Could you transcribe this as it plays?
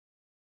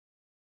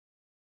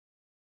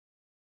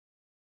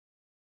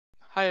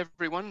Hi,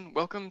 everyone.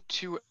 Welcome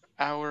to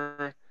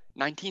our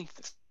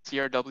 19th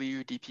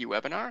CRWDP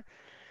webinar.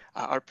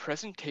 Our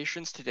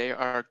presentations today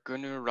are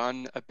going to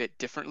run a bit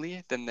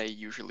differently than they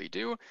usually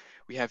do.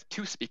 We have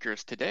two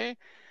speakers today,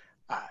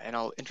 and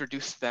I'll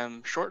introduce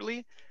them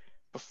shortly.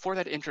 Before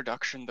that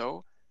introduction,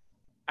 though,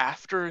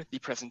 after the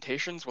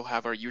presentations, we'll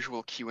have our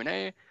usual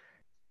Q&A.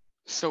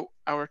 So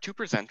our two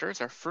presenters,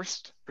 our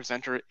first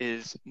presenter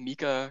is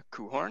Mieke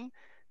Koehoorn.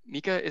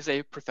 Mieke is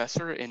a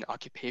professor in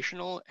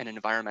occupational and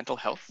environmental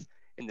health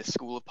in the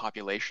School of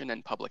Population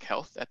and Public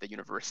Health at the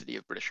University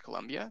of British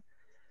Columbia.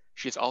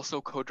 She is also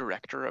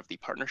co-director of the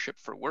Partnership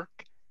for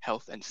Work,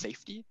 Health and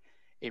Safety,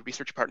 a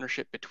research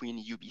partnership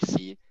between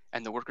UBC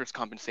and the workers'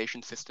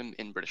 compensation system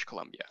in British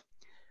Columbia.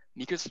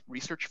 Miike's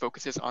research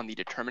focuses on the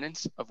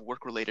determinants of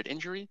work-related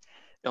injury,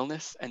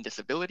 illness, and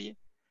disability,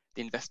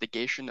 the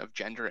investigation of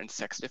gender and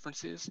sex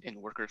differences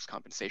in workers'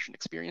 compensation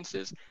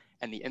experiences,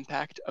 and the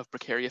impact of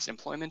precarious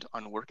employment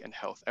on work and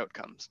health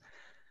outcomes.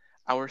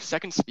 Our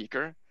second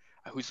speaker,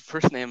 whose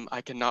first name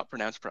I cannot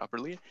pronounce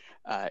properly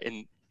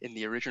in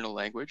the original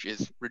language,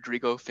 is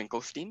Rodrigo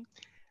Finkelstein.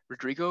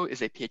 Rodrigo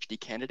is a PhD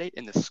candidate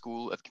in the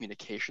School of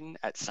Communication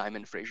at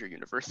Simon Fraser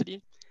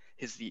University.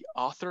 He's the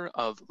author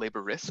of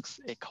Labor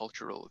Risks, A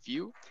Cultural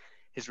View.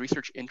 His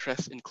research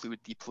interests include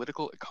the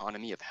political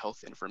economy of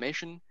health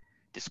information,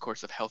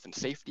 discourse of health and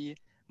safety,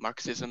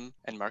 Marxism,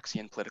 and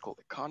Marxian political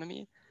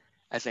economy.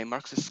 As a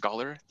Marxist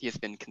scholar, he has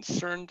been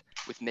concerned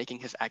with making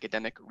his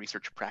academic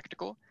research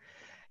practical.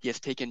 He has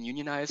taken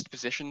unionized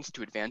positions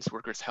to advance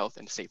workers' health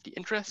and safety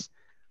interests.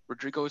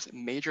 Rodrigo's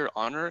major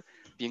honor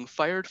being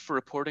fired for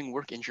reporting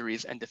work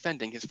injuries and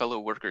defending his fellow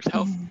workers'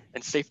 health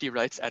and safety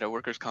rights at a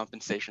workers'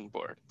 compensation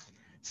board.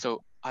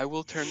 So I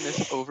will turn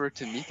this over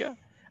to Mieke,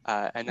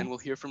 and then we'll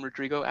hear from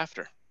Rodrigo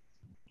after.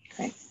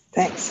 Great.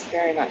 Thanks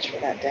very much for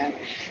that, Dan.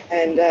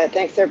 And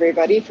thanks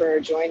everybody for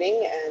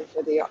joining and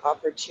for the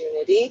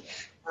opportunity.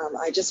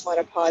 I just want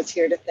to pause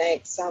here to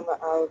thank some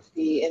of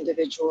the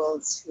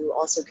individuals who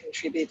also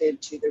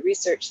contributed to the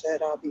research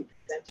that I'll be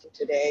presenting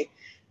today,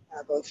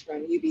 both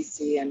from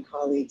UBC and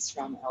colleagues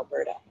from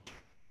Alberta.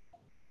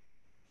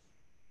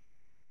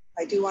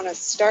 I do want to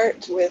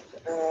start with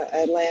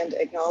a land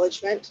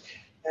acknowledgement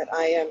that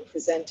I am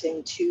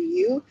presenting to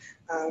you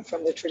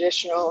from the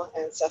traditional,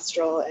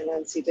 ancestral, and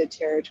unceded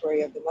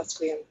territory of the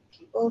Musqueam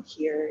people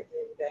here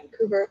in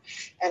Vancouver.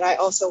 And I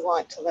also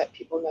want to let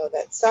people know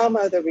that some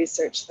of the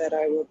research that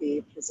I will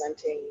be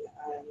presenting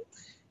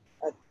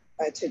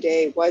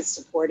today was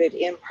supported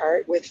in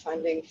part with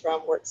funding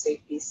from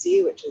WorkSafe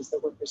BC, which is the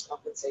workers'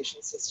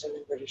 compensation system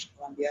in British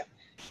Columbia,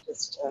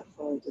 just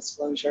full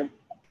disclosure.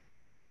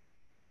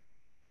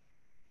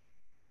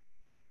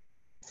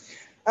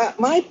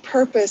 My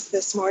purpose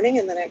this morning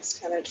in the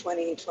next kind of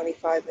 20,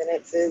 25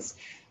 minutes is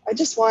I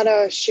just want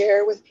to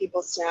share with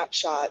people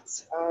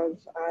snapshots of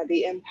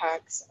the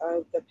impacts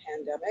of the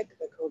pandemic,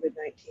 the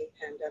COVID-19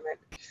 pandemic,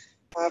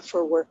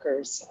 for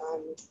workers,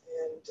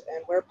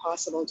 and where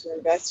possible to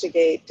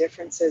investigate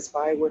differences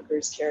by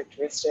workers'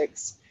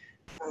 characteristics.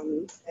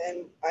 And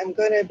I'm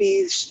going to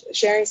be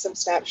sharing some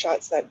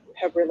snapshots that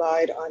have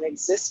relied on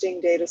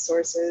existing data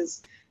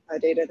sources,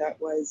 data that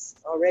was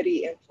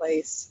already in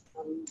place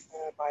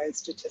by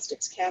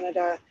Statistics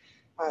Canada,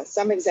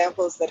 some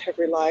examples that have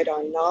relied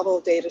on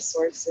novel data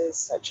sources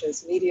such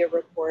as media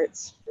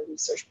reports for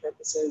research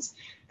purposes.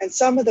 And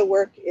some of the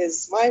work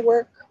is my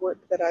work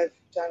that I've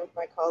done with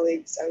my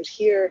colleagues out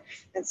here,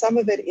 and some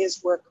of it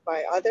is work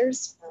by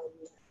others.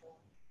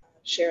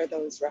 Share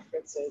those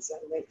references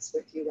and links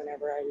with you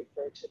whenever I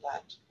refer to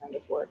that kind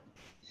of work.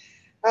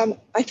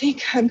 I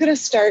think I'm going to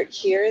start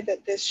here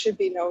that this should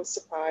be no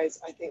surprise,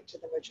 I think, to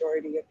the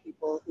majority of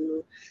people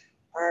who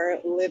are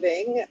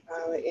living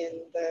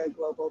in the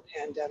global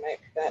pandemic,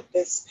 that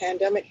this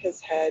pandemic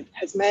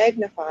has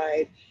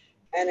magnified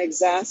and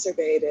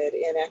exacerbated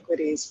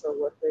inequities for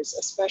workers,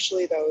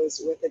 especially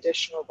those with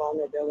additional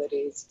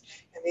vulnerabilities.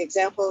 And the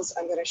examples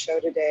I'm going to show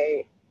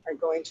today are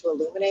going to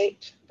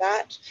illuminate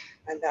that,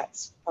 and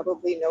that's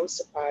probably no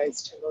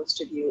surprise to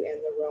most of you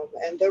in the room.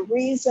 And the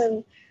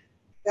reason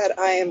that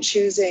I am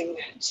choosing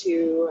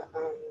to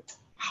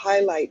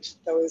highlight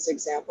those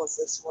examples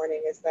this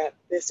morning is that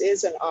this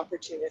is an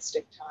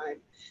opportunistic time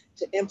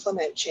to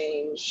implement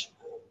change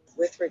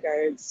with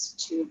regards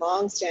to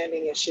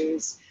long-standing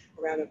issues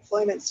around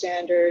employment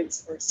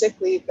standards or sick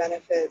leave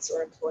benefits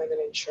or employment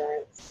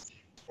insurance.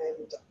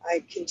 And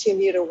I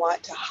continue to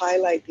want to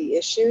highlight the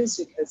issues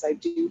because I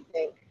do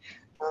think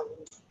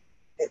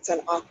it's an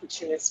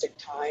opportunistic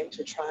time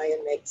to try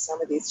and make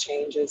some of these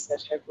changes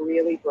that have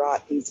really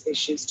brought these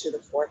issues to the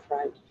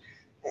forefront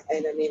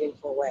in a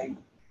meaningful way.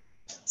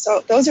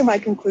 So those are my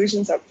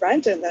conclusions up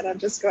front, and then I'm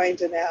just going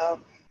to now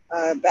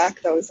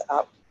back those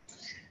up.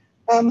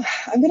 I'm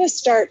going to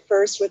start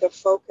first with a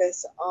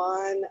focus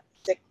on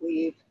sick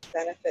leave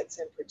benefits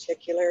in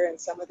particular,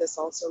 and some of this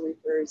also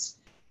refers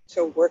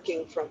to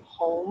working from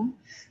home.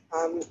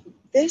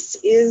 This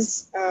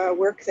is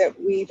work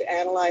that we've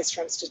analyzed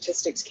from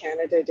Statistics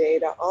Canada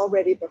data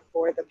already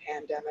before the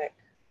pandemic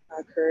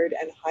occurred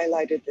and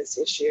highlighted this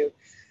issue.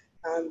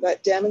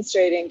 but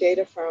demonstrating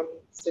data from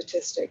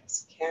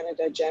Statistics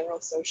Canada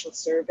General Social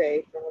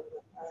Survey from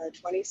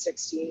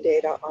 2016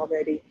 data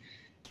already,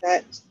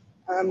 that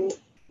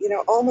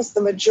almost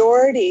the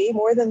majority,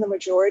 more than the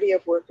majority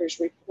of workers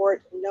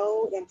report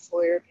no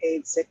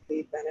employer-paid sick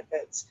leave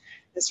benefits.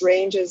 This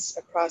ranges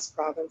across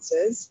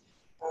provinces,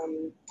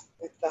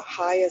 with the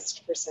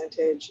highest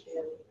percentage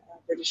in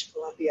British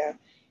Columbia.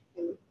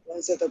 And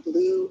those are the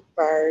blue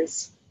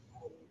bars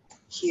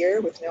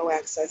here, with no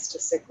access to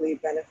sick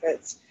leave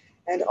benefits.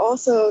 And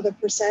also the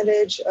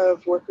percentage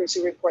of workers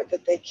who report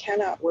that they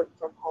cannot work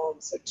from home.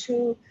 So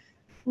two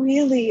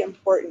really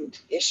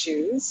important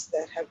issues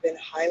that have been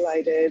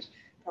highlighted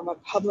from a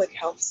public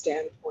health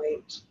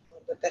standpoint,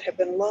 but that have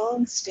been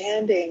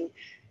long-standing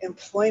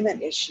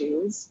employment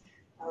issues,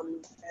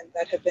 and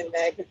that have been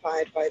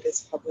magnified by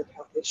this public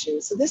health issue.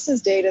 So this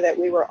is data that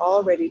we were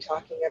already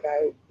talking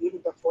about even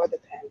before the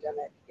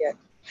pandemic hit.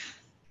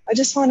 I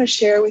just want to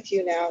share with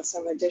you now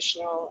some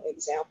additional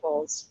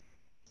examples.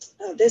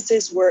 This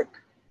is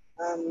work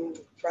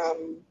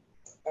from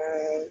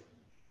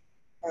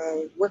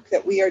work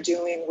that we are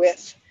doing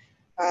with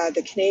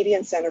the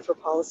Canadian Centre for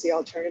Policy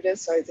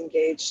Alternatives. So I was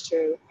engaged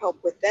to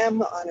help with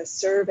them on a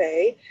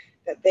survey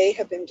that they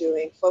have been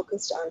doing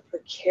focused on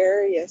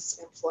precarious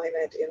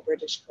employment in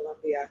British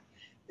Columbia.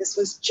 This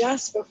was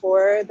just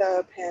before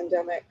the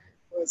pandemic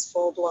was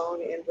full blown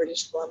in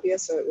British Columbia,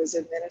 so it was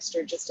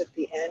administered just at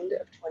the end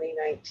of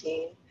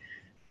 2019.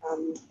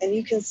 And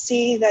you can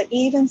see that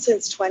even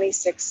since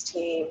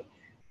 2016,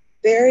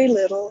 very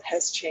little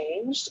has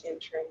changed in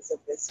terms of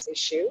this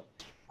issue,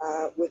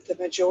 with the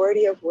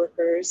majority of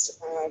workers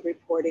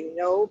reporting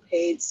no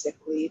paid sick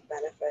leave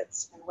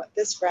benefits. And what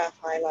this graph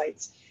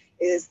highlights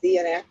is the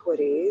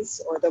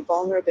inequities or the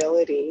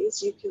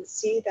vulnerabilities. You can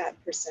see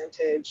that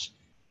percentage,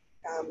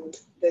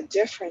 the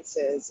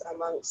differences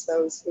amongst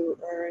those who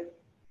earn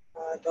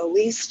the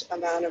least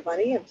amount of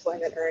money,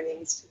 employment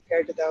earnings,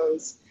 compared to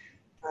those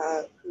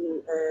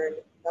who earn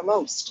the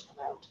most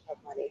amount of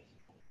money,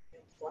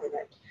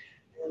 employment.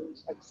 And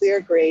a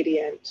clear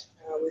gradient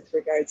with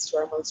regards to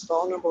our most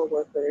vulnerable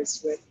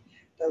workers with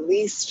the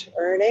least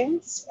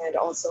earnings and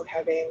also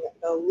having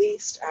the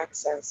least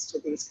access to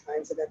these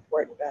kinds of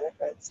important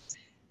benefits.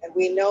 And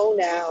we know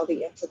now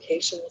the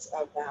implications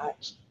of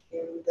that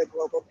in the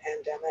global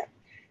pandemic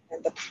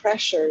and the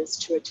pressures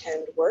to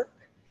attend work,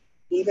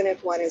 even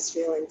if one is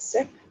feeling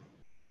sick,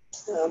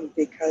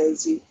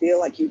 because you feel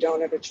like you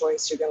don't have a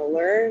choice, you're going to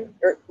learn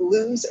or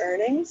lose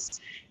earnings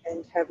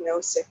and have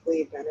no sick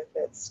leave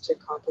benefits to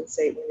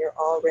compensate when you're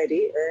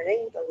already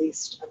earning the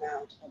least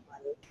amount of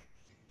money.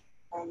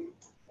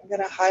 I'm going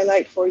to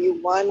highlight for you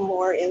one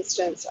more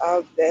instance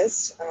of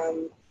this.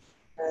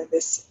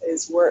 This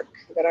is work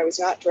that I was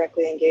not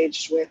directly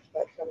engaged with,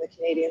 but from the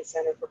Canadian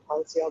Centre for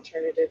Policy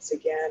Alternatives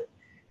again.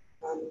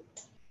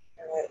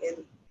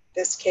 In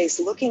this case,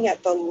 looking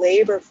at the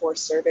labor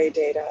force survey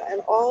data,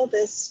 and all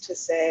this to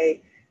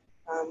say,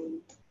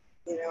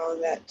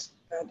 that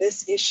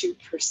this issue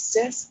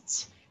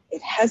persists.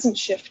 It hasn't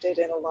shifted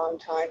in a long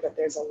time, but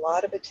there's a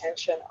lot of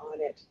attention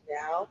on it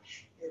now.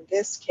 In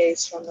this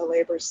case, from the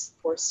labor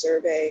force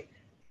survey,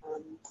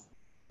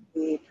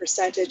 the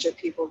percentage of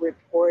people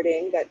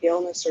reporting that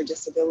illness or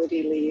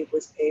disability leave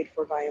was paid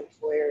for by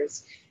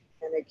employers.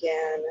 And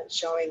again,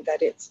 showing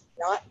that it's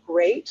not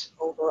great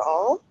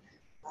overall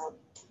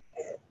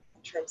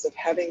in terms of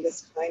having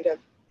this kind of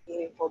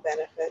meaningful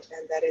benefit,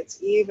 and that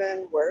it's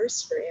even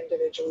worse for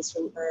individuals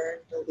who earn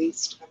the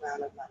least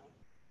amount of money.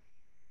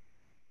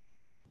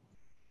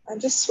 I'm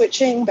just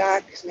switching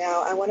back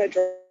now. I want to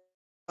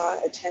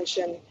draw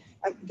attention.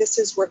 This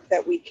is work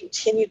that we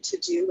continued to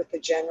do with the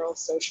General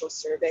Social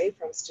Survey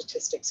from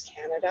Statistics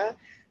Canada,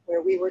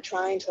 where we were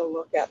trying to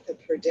look at the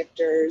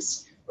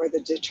predictors or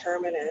the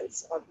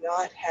determinants of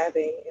not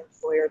having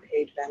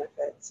employer-paid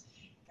benefits.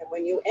 And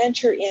when you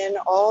enter in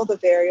all the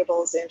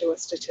variables into a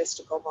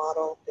statistical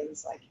model,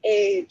 things like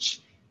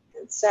age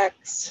and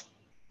sex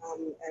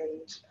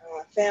and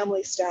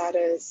family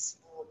status,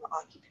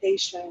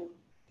 occupation,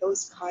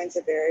 those kinds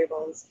of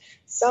variables,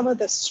 some of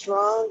the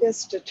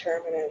strongest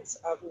determinants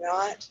of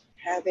not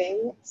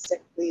having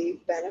sick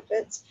leave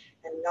benefits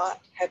and not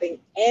having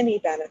any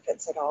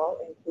benefits at all,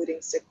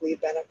 including sick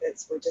leave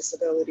benefits for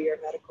disability or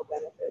medical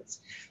benefits,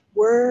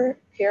 were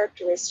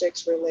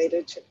characteristics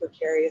related to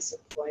precarious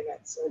employment.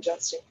 So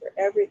adjusting for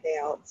everything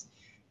else,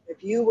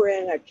 if you were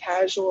in a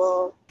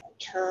casual,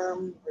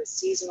 term, or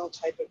seasonal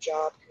type of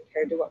job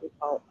compared to what we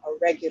call a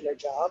regular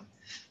job,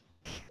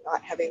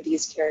 not having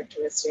these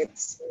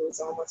characteristics, it was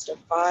almost a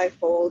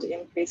 5-fold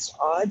increased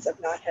odds of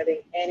not having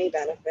any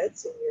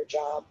benefits in your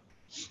job.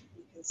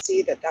 You can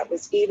see that that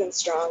was even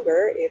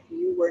stronger if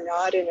you were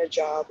not in a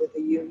job with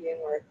a union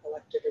or a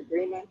collective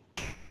agreement.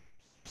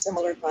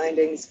 Similar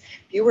findings,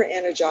 if you were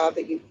in a job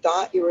that you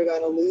thought you were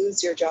going to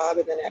lose your job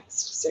in the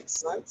next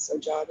 6 months, so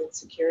job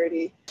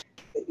insecurity,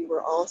 that you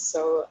were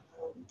also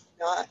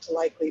not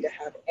likely to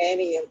have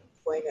any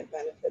employment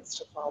benefits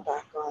to fall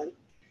back on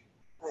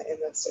in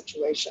those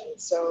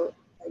situations. So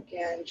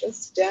again,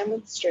 just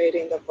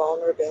demonstrating the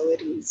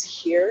vulnerabilities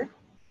here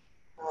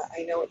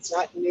I know it's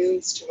not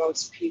news to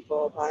most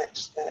people,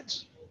 but that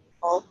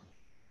all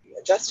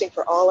adjusting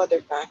for all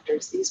other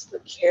factors, these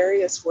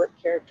precarious work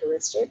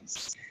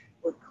characteristics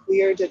were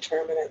clear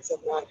determinants of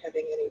not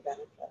having any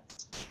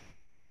benefits.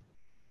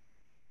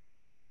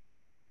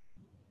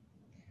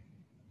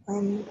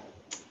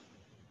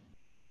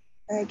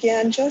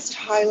 Again, just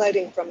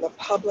highlighting from the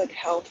public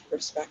health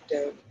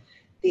perspective,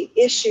 the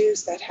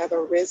issues that have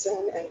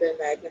arisen and been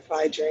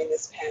magnified during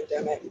this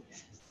pandemic.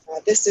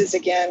 This is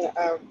again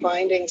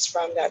findings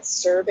from that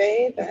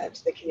survey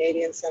that the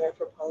Canadian Centre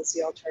for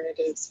Policy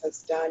Alternatives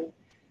has done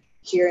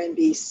here in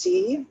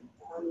BC,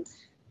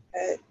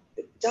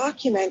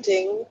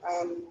 documenting,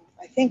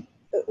 I think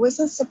it was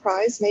a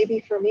surprise maybe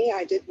for me.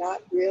 I did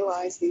not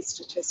realize these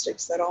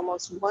statistics that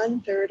almost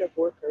 1/3 of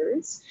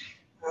workers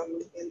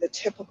in the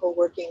typical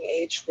working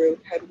age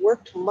group had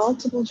worked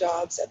multiple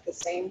jobs at the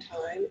same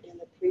time in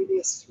the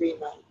previous 3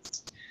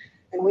 months.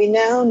 And we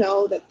now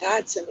know that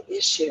that's an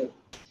issue.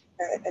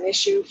 It's an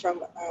issue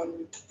from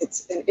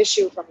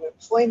an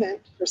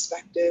employment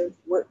perspective,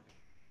 work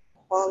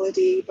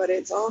quality, but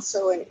it's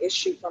also an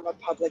issue from a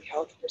public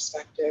health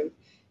perspective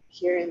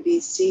here in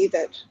BC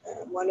that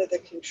one of the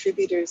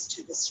contributors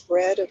to the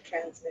spread of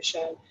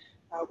transmission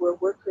were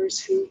workers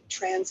who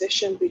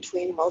transitioned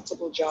between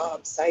multiple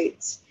job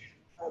sites,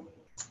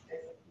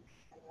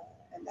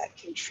 and that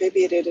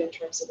contributed in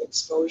terms of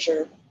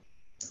exposure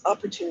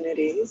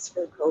opportunities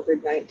for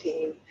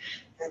COVID-19,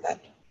 and that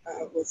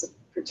was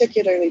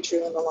particularly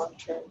true in the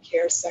long-term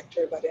care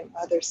sector, but in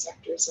other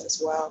sectors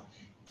as well.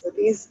 So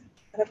these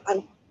kind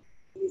of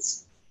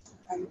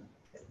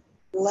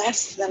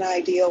less than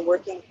ideal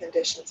working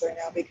conditions are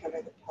now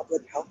becoming a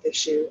public health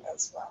issue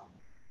as well.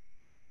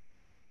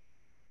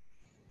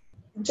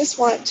 I just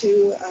want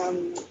to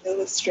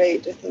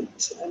illustrate, I think,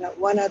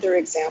 one other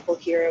example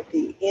here of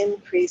the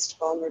increased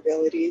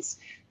vulnerabilities.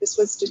 This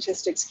was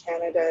Statistics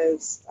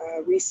Canada's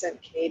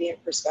recent Canadian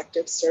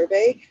Perspective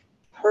survey,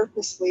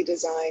 purposely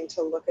designed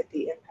to look at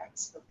the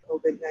impacts of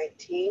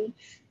COVID-19,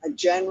 a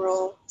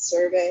general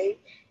survey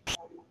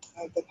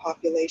of the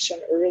population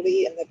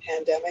early in the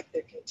pandemic.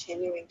 They're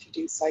continuing to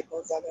do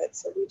cycles of it.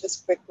 So we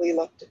just quickly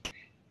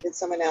did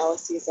some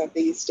analyses of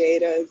these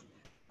data,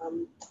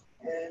 and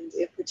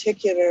in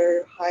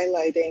particular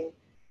highlighting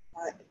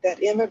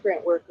that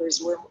immigrant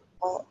workers were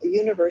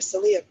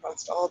universally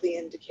across all the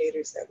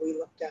indicators that we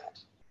looked at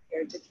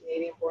compared to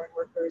Canadian-born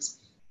workers,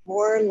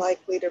 more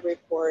likely to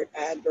report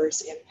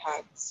adverse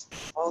impacts,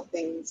 all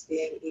things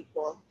being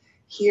equal.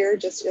 Here,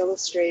 just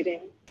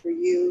illustrating for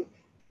you,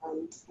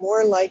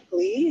 more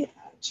likely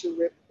to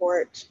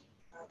report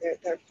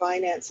their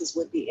finances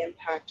would be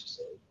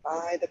impacted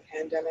by the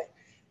pandemic,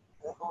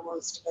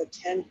 almost a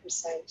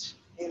 10%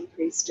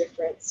 increase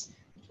difference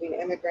between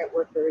immigrant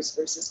workers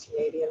versus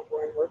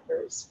Canadian-born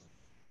workers.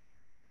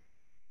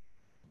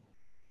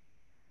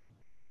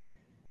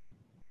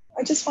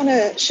 I just want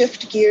to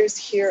shift gears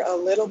here a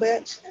little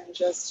bit and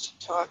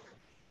just talk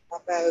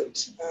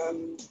about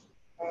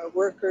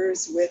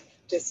workers with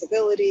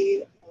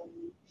disability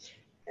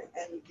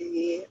and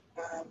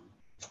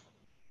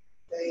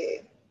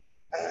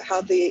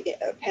how the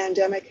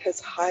pandemic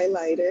has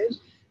highlighted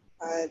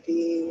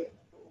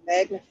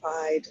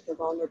magnified the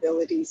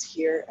vulnerabilities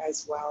here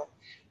as well.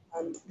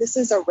 This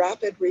is a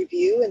rapid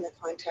review in the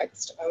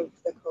context of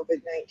the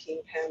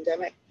COVID-19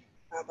 pandemic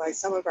by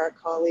some of our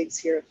colleagues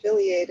here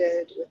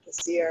affiliated with the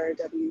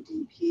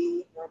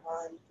CRWDP,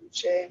 Normand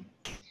Boucher,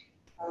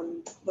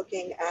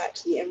 looking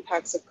at the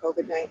impacts of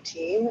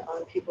COVID-19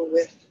 on people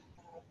with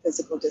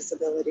physical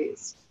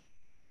disabilities.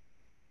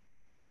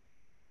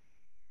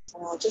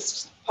 And I'll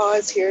just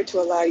pause here to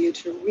allow you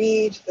to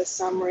read the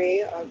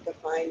summary of the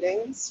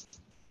findings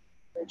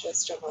for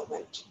just a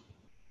moment.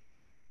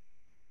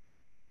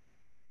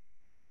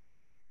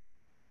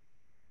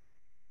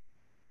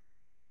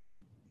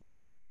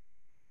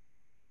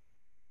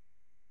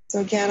 So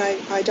again,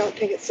 I don't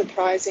think it's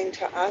surprising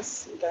to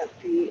us that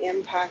the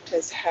impact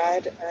has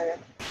had,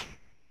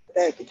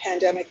 the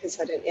pandemic has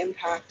had an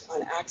impact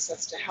on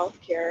access to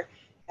healthcare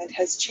and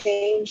has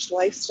changed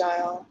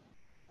lifestyle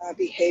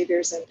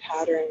behaviors and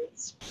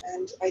patterns.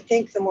 And I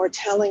think the more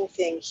telling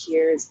thing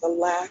here is the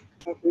lack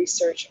of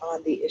research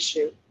on the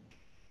issue.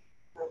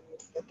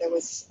 That there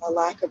was a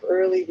lack of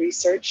early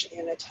research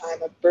in a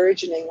time of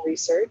burgeoning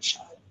research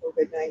on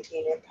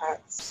COVID-19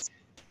 impacts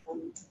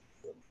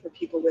for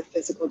people with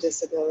physical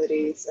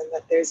disabilities, and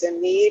that there's a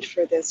need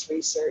for this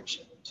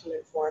research to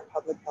inform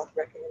public health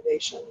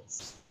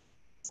recommendations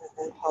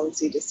and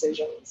policy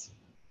decisions.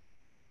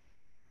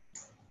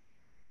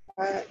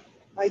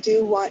 I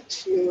do want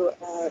to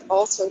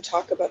also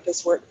talk about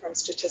this work from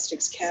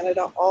Statistics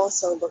Canada,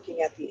 also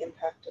looking at the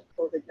impact of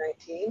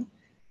COVID-19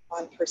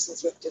 on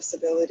persons with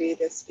disability,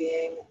 this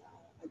being,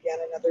 again,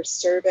 another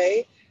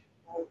survey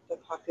of the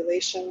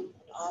population,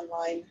 an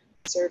online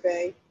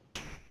survey.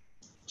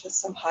 Just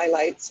some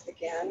highlights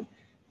again.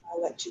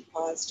 I'll let you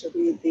pause to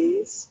read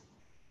these.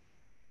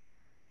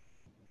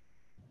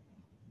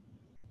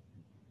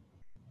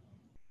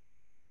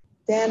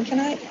 Dan, can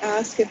I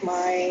ask if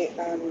my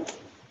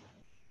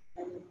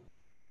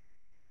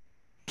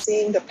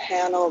seeing the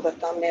panel, the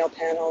thumbnail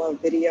panel of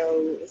video,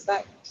 is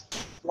that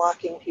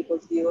blocking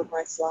people's view of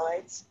my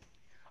slides?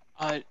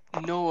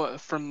 No,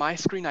 from my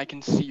screen, I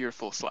can see your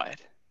full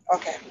slide.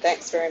 Okay,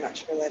 thanks very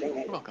much for letting me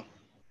You're know. welcome.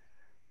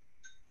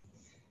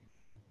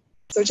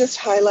 So just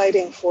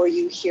highlighting for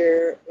you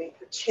here, in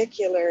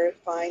particular,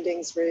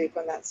 findings really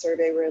from that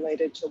survey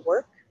related to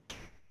work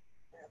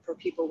for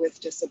people with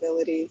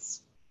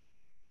disabilities.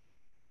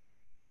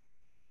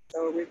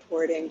 So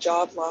reporting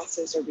job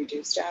losses or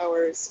reduced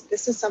hours.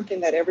 This is something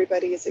that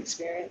everybody is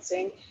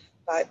experiencing,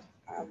 but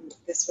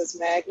this was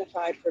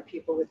magnified for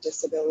people with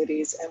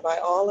disabilities. And by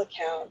all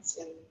accounts,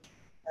 in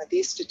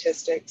these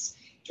statistics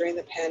during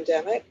the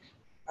pandemic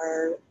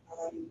are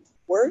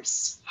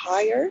worse,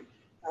 higher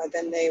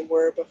than they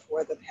were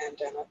before the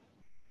pandemic.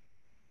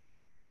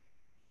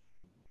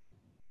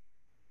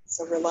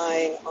 So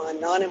relying on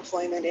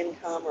non-employment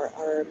income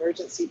or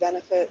emergency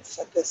benefits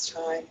at this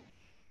time,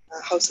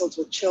 households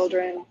with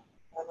children,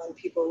 among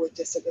people with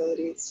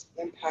disabilities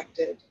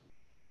impacted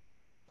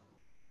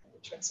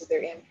in terms of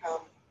their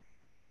income,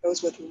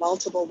 those with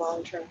multiple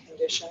long-term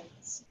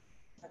conditions,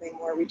 having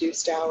more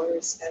reduced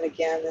hours, and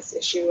again, this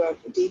issue of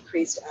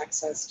decreased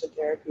access to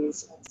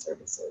therapies and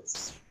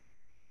services.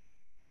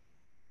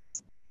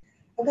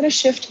 I'm going to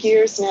shift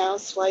gears now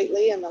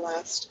slightly in the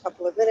last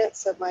couple of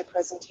minutes of my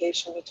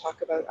presentation to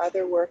talk about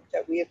other work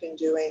that we have been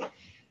doing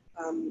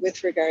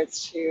with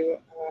regards to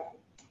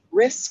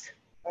risk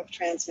of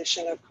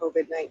transmission of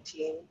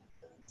COVID-19.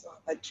 So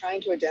trying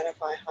to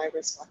identify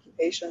high-risk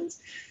occupations.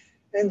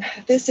 And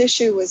this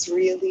issue was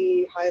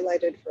really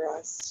highlighted for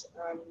us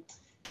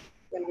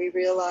when we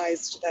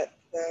realized that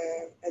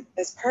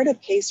as part of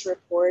case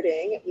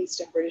reporting, at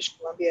least in British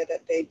Columbia,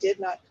 that they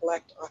did not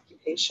collect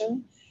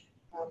occupation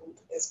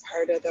as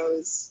part of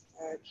those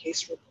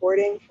case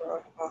reporting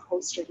for a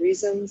host of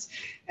reasons.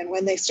 And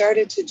when they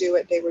started to do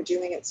it, they were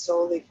doing it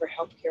solely for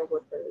healthcare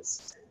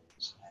workers. And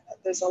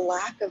there's a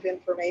lack of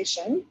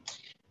information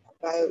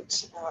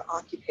about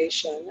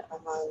occupation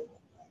among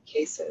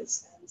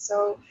cases. And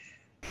so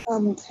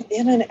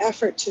in an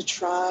effort to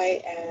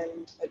try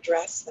and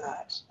address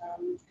that,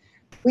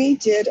 we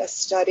did a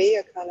study,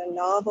 a kind of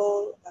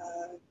novel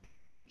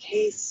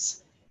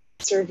case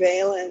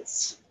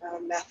surveillance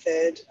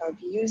method of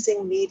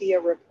using media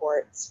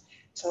reports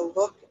to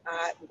look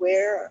at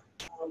where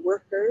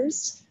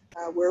workers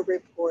were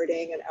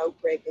reporting an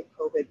outbreak of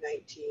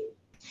COVID-19.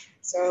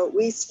 So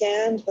we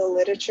scanned the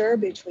literature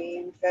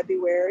between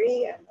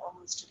February and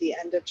almost to the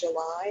end of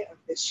July of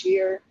this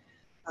year.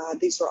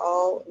 These were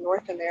all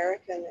North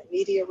American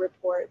media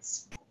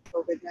reports,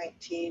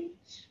 COVID-19,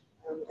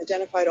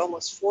 identified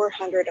almost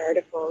 400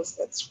 articles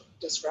that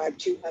described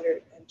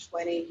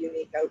 220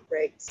 unique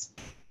outbreaks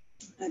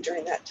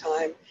during that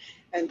time.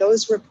 And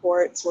those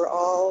reports were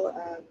all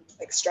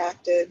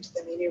extracted,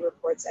 the media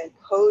reports, and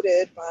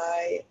coded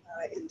by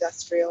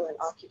industrial and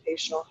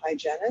occupational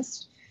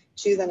hygienists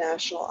to the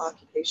National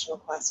Occupational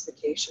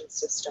Classification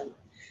System.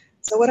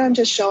 So what I'm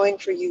just showing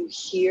for you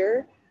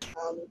here,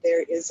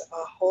 there is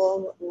a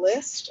whole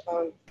list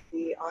of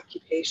the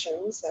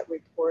occupations that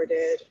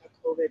reported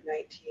a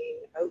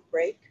COVID-19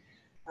 outbreak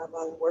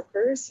among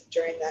workers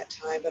during that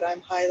time, but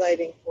I'm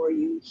highlighting for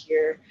you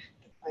here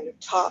the kind of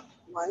top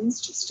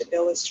ones just to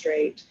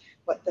illustrate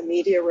what the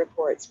media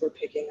reports were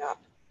picking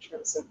up in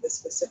terms of the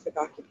specific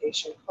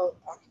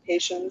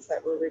occupations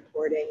that were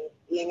reporting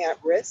being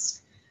at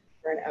risk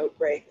for an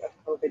outbreak of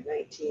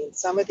COVID-19.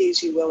 Some of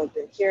these you will have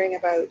been hearing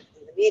about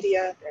in the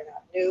media, they're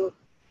not new,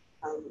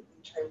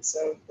 in terms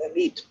of the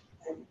meat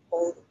and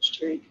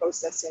poultry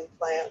processing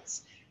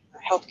plants,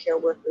 healthcare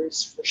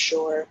workers for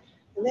sure.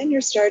 And then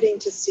you're starting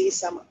to see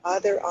some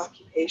other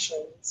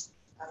occupations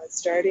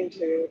starting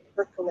to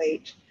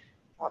percolate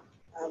up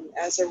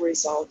as a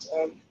result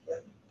of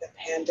the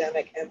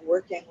pandemic and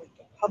working with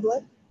the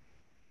public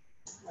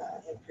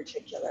in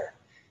particular.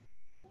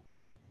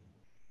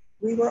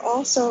 We were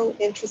also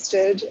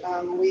interested,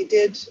 we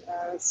did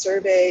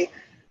survey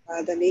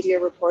the media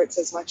reports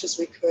as much as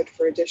we could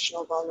for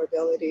additional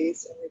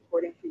vulnerabilities, and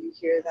reporting for you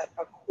here that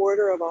a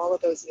quarter of all of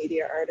those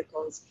media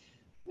articles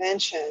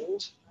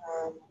mentioned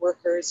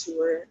workers who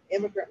were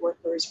immigrant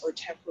workers or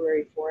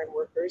temporary foreign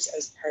workers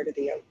as part of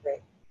the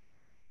outbreak.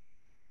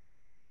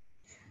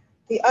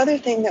 The other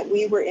thing that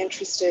we were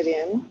interested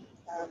in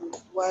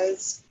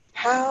was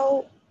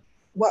how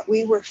what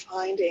we were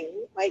finding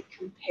might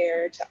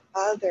compare to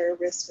other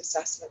risk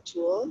assessment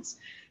tools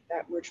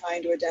that we're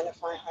trying to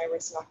identify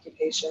high-risk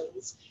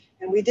occupations.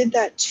 And we did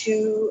that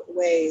two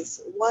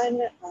ways.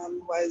 One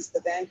was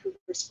the Vancouver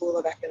School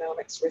of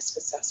Economics risk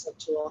assessment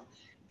tool.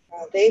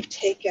 They've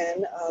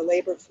taken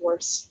labor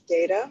force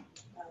data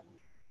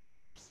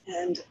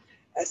and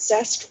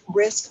assessed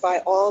risk by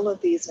all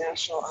of these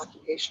national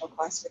occupational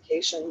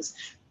classifications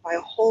by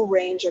a whole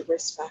range of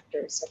risk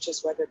factors, such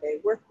as whether they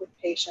work with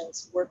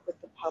patients, work with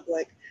the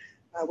public,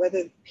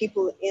 whether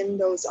people in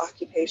those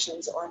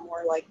occupations are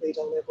more likely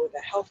to live with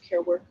a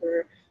healthcare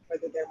worker,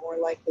 whether they're more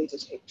likely to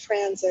take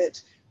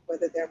transit,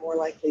 whether they're more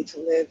likely to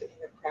live in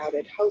a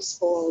crowded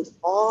household,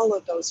 all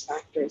of those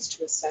factors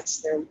to assess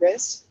their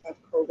risk of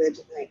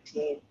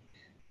COVID-19.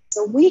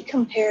 So we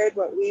compared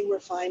what we were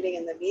finding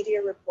in the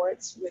media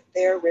reports with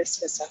their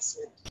risk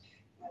assessment.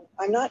 And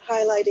I'm not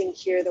highlighting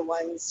here the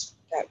ones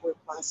that were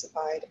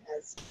classified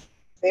as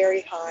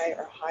very high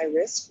or high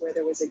risk, where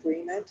there was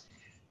agreement,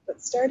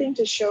 but starting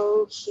to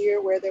show here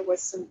where there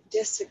was some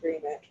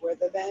disagreement, where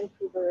the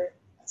Vancouver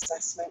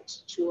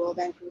assessment tool,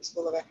 Vancouver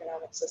School of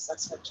Economics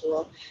assessment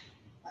tool,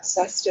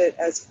 assessed it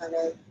as kind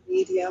of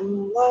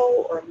medium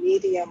low or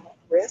medium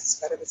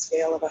risk out of a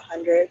scale of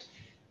 100.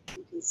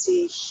 You can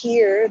see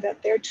here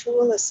that their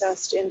tool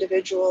assessed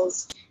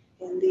individuals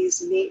in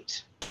these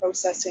meat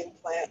processing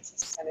plants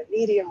as kind of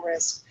medium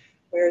risk,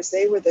 whereas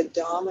they were the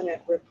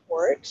dominant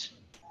report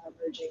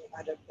emerging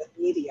out of the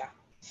media.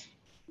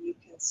 You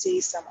can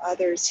see some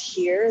others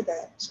here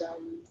that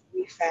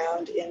we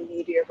found in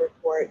media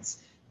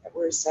reports that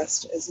were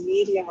assessed as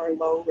medium or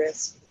low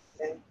risk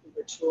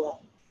Vancouver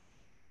tool.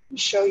 I'll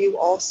show you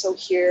also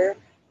here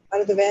out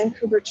of the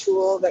Vancouver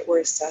tool that were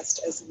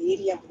assessed as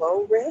medium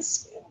low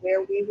risk, and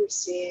where we were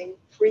seeing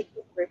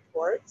frequent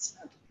reports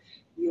of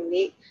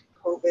unique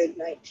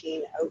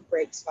COVID-19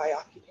 outbreaks by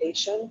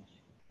occupation,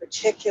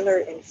 particular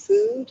in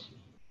food,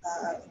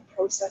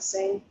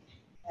 processing,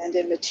 and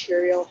in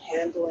material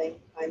handling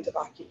kinds of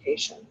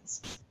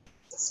occupations.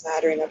 A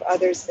smattering of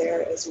others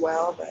there as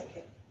well, but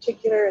in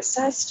particular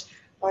assessed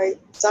by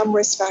some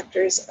risk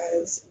factors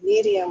as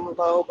medium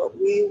low, but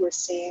we were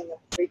seeing them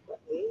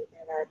frequently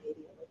in our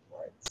media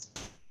reports.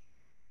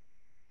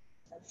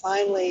 And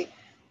finally,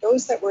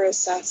 those that were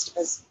assessed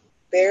as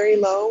very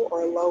low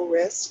or low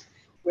risk,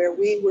 where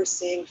we were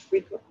seeing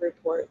frequent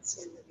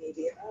reports in the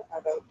media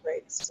of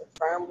outbreaks for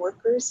farm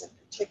workers in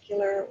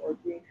particular, or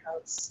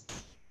greenhouse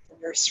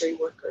nursery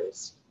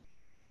workers.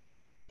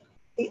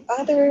 The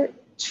other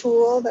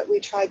tool that we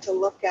tried to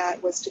look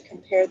at was to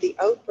compare the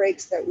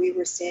outbreaks that we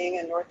were seeing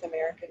in North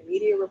American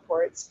media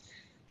reports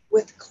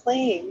with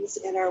claims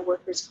in our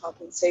workers'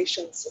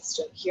 compensation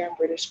system here in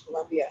British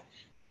Columbia.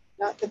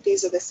 Not that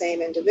these are the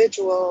same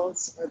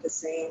individuals or the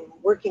same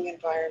working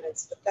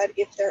environments, but that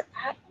if they're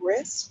at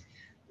risk,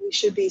 we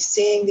should be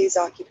seeing these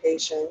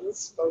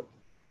occupations, both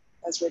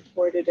as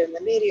reported in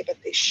the media, but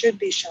they should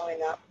be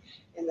showing up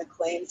in the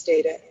claims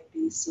data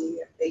in BC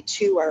if they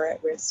too are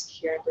at risk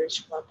here in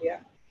British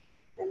Columbia.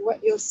 And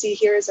what you'll see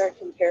here is our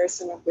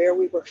comparison of where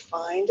we were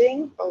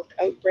finding both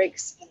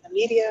outbreaks in the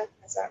media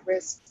as at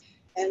risk,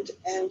 and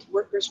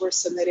workers were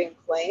submitting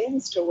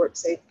claims to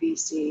WorkSafe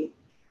BC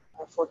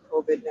for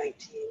COVID-19.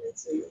 And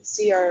so you'll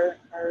see our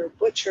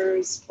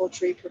butchers,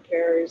 poultry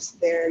preparers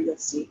there, you'll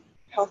see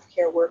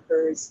healthcare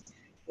workers,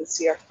 you'll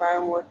see our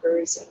farm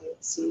workers, and you'll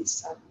see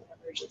some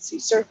emergency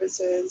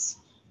services,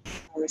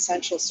 or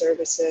essential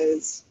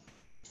services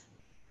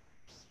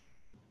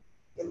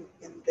in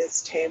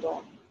this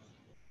table.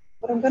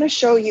 What I'm going to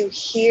show you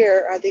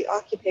here are the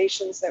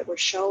occupations that were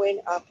showing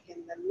up in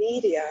the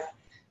media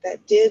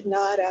that did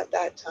not at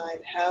that time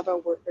have a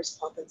workers'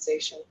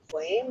 compensation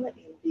claim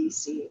in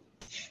BC.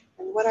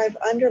 And what I've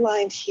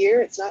underlined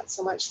here, it's not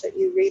so much that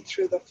you read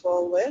through the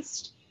full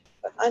list,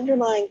 but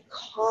underlying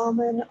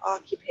common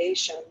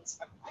occupations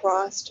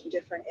across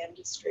different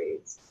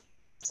industries.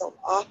 So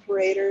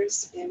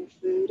operators in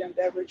food and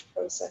beverage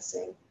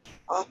processing,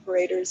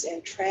 operators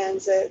in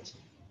transit,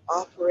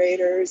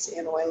 operators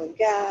in oil and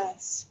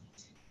gas,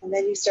 and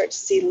then you start to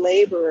see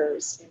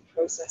laborers in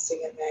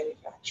processing and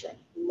manufacturing,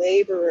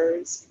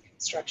 laborers in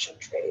construction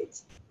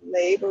trades,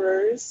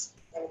 laborers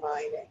in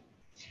mining,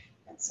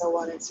 and so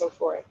on and so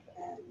forth.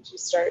 And you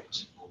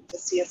start to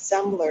see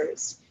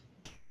assemblers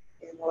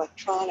in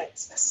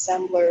electronics,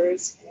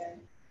 assemblers in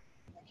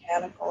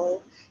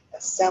mechanical,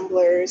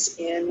 assemblers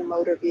in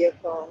motor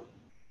vehicle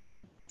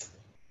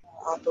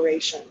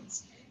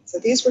operations. So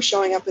these were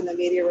showing up in the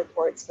media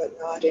reports, but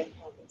not in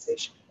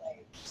compensation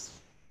claims.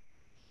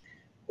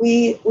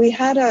 We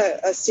had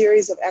a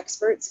series of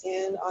experts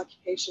in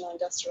occupational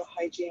industrial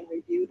hygiene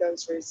review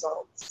those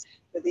results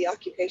for the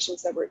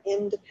occupations that were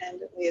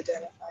independently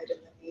identified in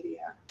the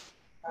media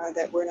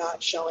that were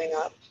not showing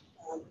up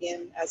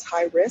in as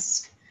high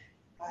risk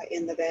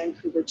in the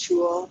Vancouver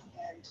tool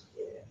and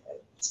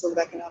School of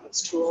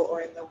Economics tool, or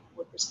in the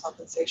workers'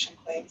 compensation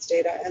claims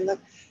data. And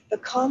the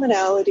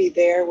commonality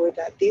there were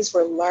that these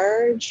were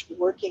large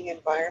working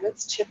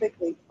environments,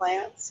 typically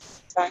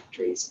plants,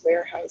 factories,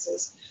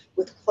 warehouses,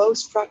 with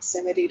close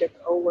proximity to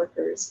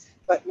co-workers,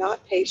 but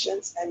not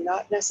patients and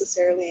not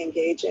necessarily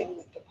engaging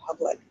with the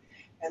public.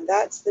 And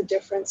that's the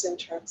difference in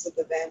terms of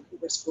the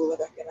Vancouver School of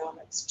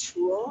Economics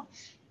tool,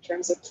 in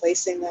terms of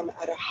placing them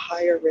at a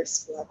higher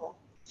risk level.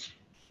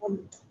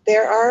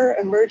 There are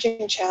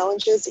emerging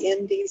challenges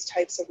in these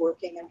types of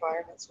working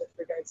environments with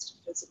regards to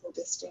physical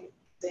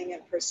distancing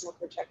and personal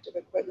protective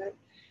equipment.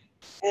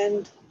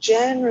 And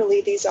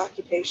generally, these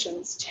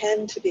occupations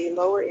tend to be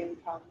lower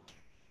income,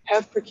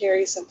 have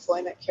precarious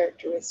employment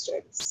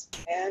characteristics,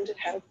 and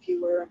have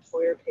fewer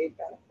employer-paid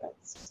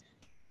benefits.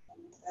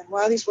 And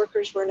while these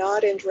workers were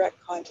not in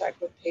direct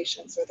contact with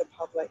patients or the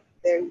public,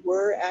 they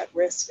were at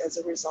risk as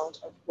a result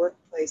of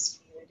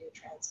workplace community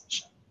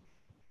transmission.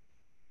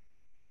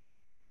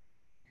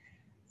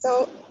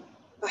 So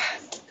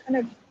kind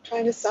of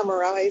trying to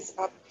summarize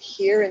up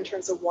here in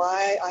terms of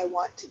why I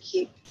want to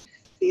keep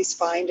these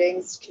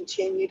findings,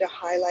 continue to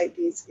highlight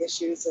these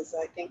issues, as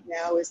I think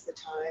now is the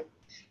time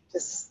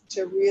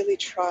to really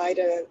try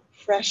to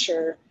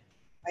pressure.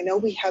 I know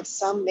we have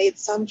made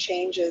some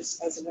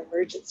changes as an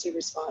emergency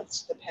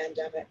response to the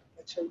pandemic,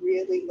 but to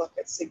really look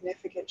at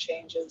significant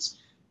changes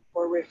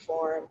for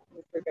reform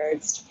with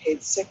regards to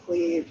paid sick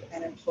leave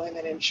and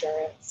employment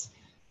insurance,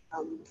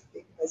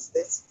 because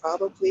this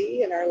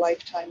probably in our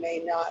lifetime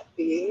may not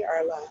be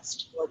our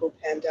last global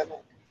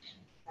pandemic.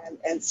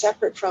 And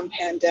separate from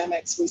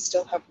pandemics, we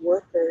still have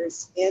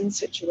workers in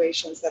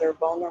situations that are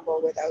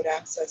vulnerable without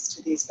access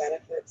to these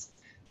benefits,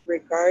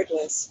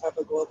 regardless of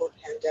a global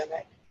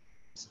pandemic.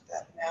 So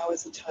that now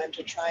is the time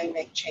to try and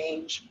make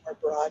change more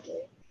broadly.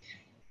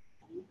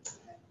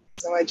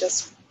 So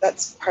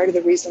that's part of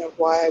the reason of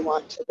why I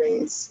want to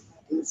raise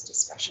these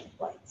discussion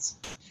points.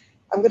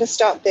 I'm going to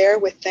stop there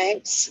with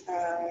thanks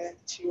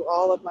to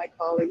all of my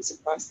colleagues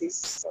across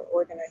these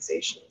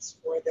organizations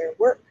for their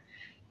work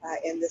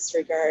in this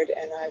regard.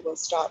 And I will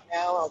stop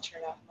now. I'll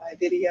turn off my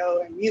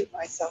video and mute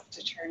myself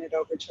to turn it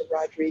over to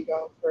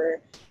Rodrigo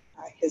for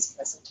his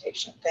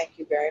presentation. Thank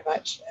you very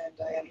much. And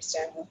I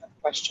understand we'll have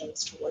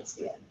questions towards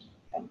the end.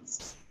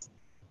 Thanks.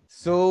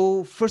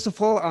 So first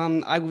of all,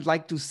 I would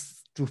like to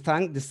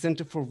thank the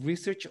Center for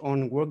Research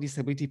on Work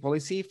Disability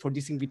Policy for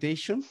this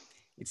invitation.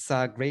 It's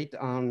a great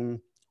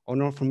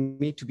honor for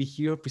me to be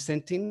here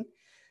presenting.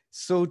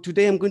 So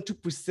today I'm going to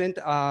present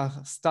a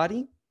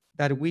study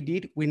that we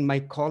did with my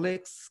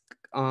colleagues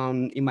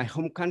in my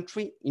home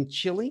country in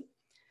Chile.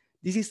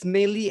 This is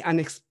mainly an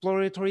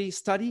exploratory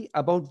study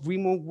about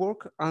remote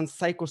work and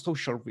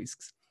psychosocial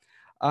risks.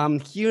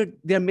 Here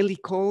they're mainly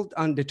called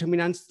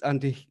determinants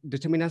and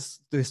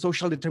the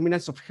social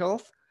determinants of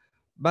health,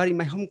 but in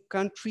my home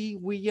country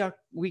we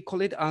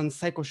call it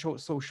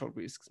psychosocial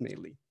risks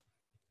mainly.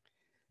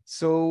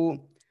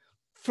 So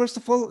first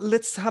of all,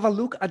 let's have a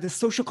look at the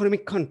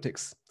socioeconomic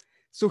context.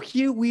 So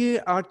here we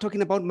are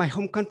talking about my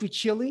home country,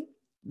 Chile.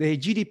 The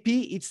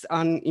GDP is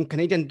in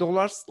Canadian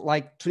dollars,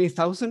 like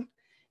 20,000.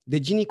 The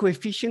Gini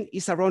coefficient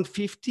is around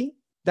 50.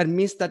 That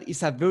means that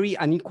it's a very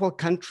unequal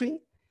country.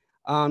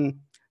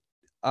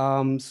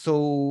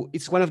 So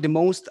it's one of the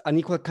most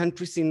unequal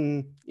countries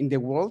in the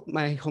world,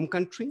 my home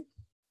country.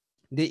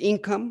 The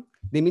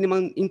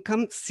minimum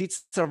income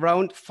sits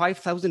around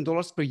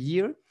 $5,000 per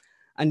year,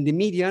 and the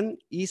median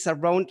is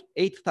around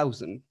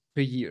 8,000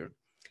 per year.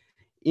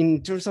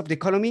 In terms of the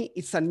economy,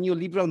 it's a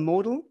neoliberal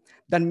model.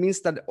 That means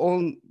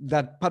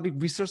that public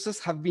resources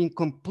have been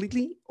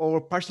completely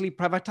or partially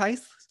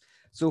privatized.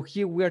 So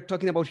here we are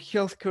talking about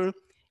healthcare,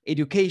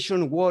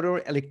 education,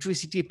 water,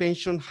 electricity,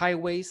 pension,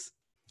 highways.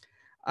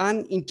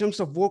 And in terms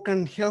of work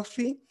and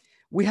healthy,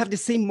 we have the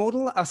same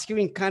model as here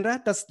in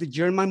Canada. That's the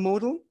German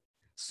model.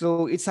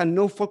 So it's a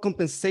no-fault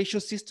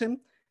compensation system,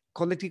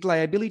 collective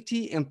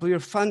liability, employer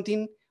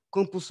funding,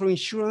 compulsory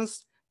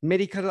insurance,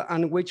 medical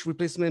and wage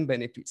replacement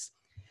benefits.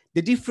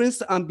 The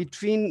difference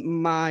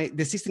between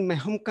the system in my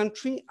home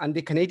country and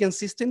the Canadian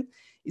system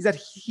is that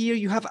here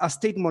you have a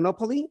state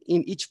monopoly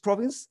in each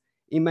province.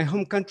 In my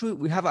home country,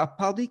 we have a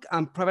public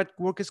and private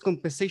workers'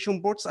 compensation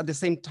boards at the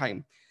same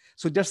time.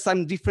 So there's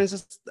some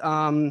differences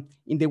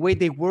in the way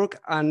they work,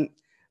 and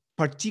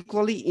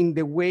particularly in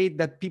the way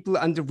that people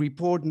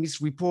underreport,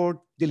 misreport,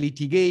 the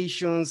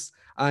litigations,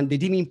 and the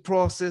deeming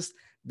process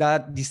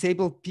that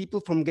disable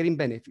people from getting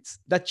benefits.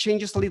 That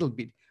changes a little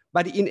bit,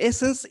 but in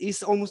essence,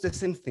 it's almost the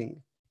same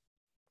thing.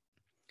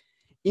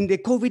 In the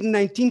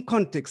COVID-19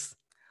 context,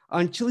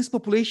 Chile's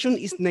population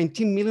is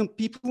 19 million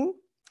people.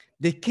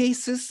 The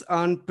cases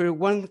per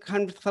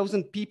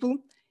 100,000 people,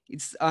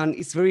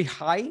 it's very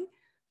high,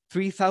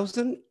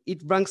 3,000.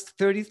 It ranks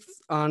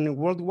 30th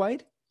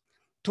worldwide.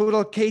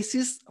 Total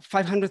cases,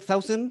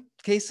 500,000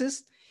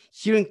 cases.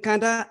 Here in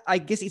Canada, I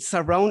guess it's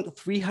around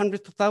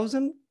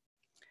 300,000.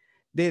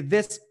 The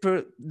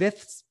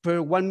deaths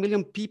per 1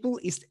 million people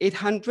is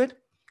 800.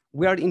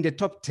 We are in the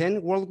top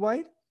 10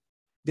 worldwide.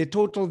 The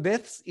total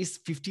deaths is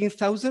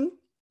 15,000.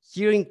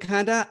 Here in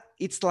Canada,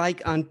 it's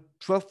like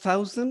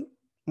 12,000,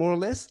 more or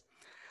less.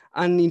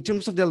 And in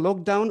terms of the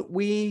lockdown,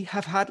 we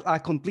have had a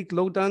complete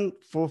lockdown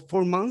for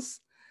 4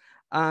 months.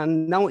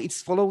 And now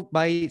it's followed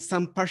by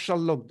some partial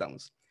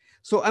lockdowns.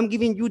 So I'm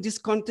giving you this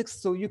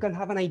context so you can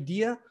have an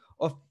idea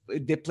of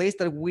the place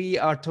that we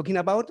are talking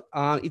about.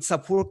 It's a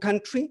poor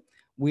country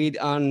with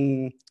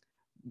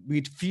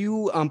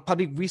few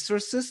public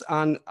resources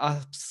and a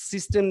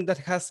system that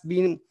has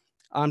been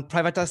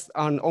privatized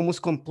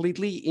almost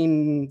completely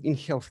in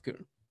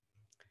healthcare.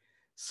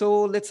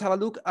 So let's have a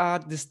look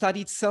at the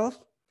study itself.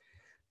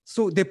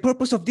 So the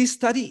purpose of this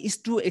study is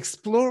to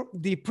explore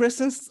the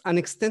presence and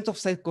extent of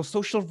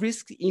psychosocial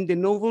risk in the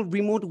novel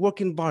remote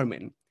work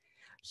environment.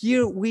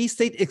 Here we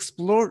said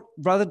explore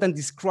rather than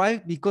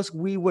describe because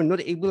we were not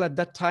able at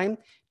that time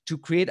to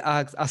create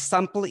a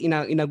sample in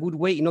a good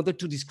way in order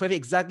to describe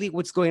exactly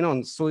what's going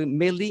on. So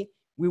mainly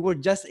we were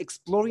just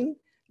exploring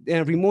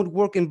the remote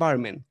work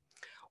environment.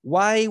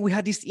 Why we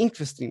had this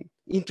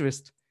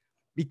interest?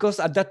 Because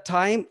at that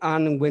time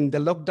and when the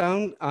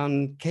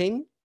lockdown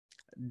came,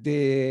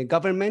 the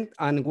government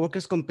and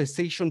workers'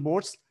 compensation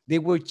boards, they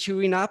were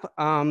cheering up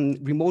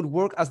remote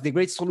work as the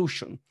great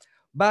solution.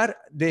 But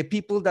the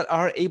people that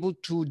are able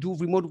to do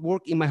remote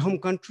work in my home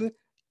country,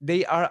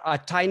 they are a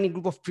tiny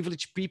group of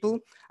privileged people.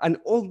 And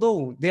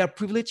although they are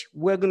privileged,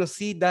 we're gonna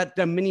see that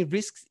there are many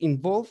risks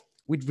involved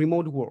with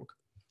remote work.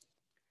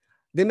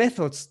 The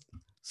methods.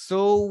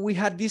 So we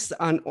had this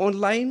an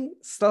online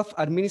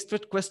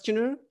self-administered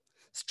questionnaire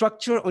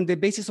structured on the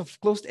basis of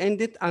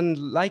closed-ended and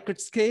Likert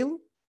scale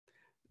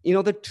in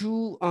order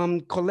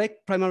to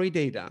collect primary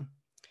data.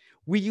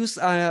 We use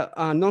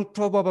a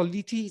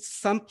non-probability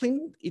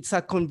sampling. It's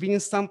a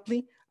convenience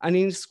sampling, and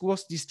it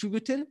was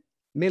distributed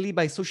mainly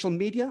by social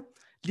media,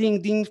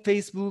 LinkedIn,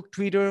 Facebook,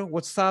 Twitter,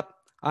 WhatsApp,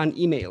 and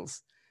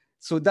emails.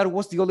 So that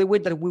was the only way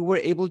that we were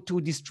able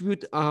to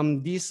distribute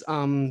this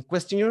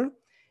questionnaire.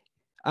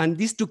 And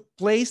this took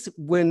place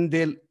when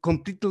the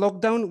complete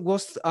lockdown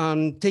was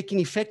taking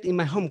effect in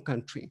my home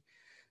country.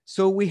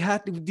 So we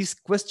had this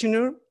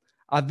questionnaire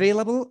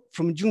available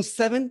from June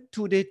 7th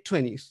to the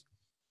 20th.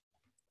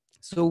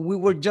 So we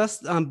were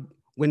just,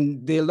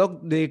 when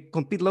the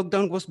complete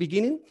lockdown was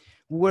beginning,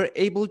 we were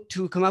able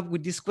to come up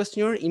with this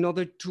questionnaire in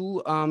order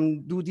to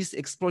do this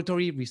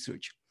exploratory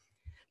research.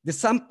 The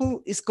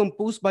sample is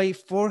composed by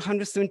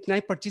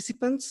 479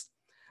 participants,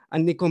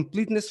 and the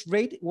completeness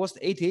rate was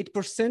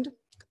 88%.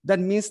 That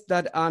means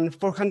that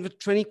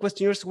 420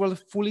 questionnaires were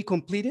fully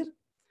completed,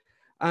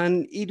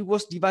 and it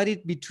was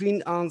divided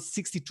between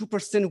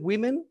 62%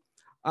 women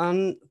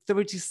and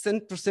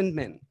 37%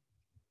 men.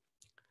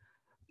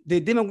 The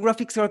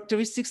demographic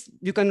characteristics,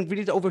 you can read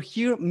it over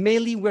here.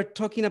 Mainly, we're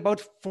talking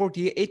about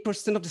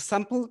 48% of the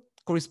sample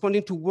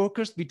corresponding to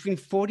workers between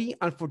 40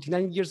 and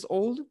 49 years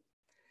old.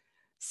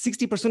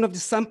 60% of the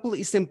sample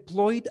is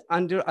employed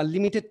under a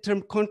limited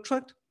term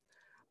contract,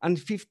 and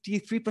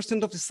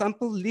 53% of the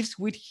sample lives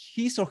with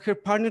his or her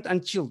partner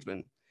and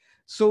children.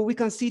 So we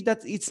can see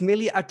that it's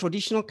mainly a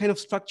traditional kind of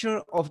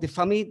structure of the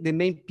family, the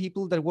main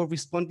people that were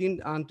responding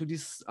to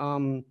this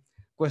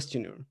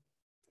questionnaire.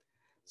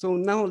 So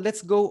now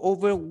let's go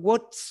over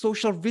what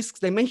social risks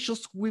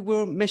dimensions we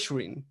were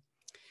measuring.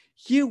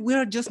 Here we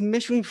are just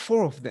measuring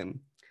 4 of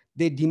them: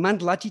 the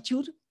demand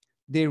latitude,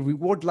 the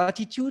reward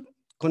latitude,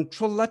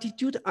 control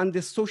latitude, and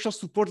the social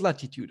support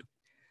latitude.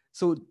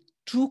 So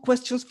 2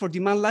 questions for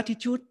demand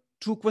latitude,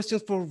 2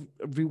 questions for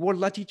reward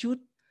latitude,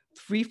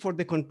 3 for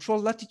the control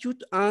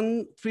latitude,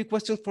 and 3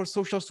 questions for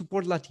social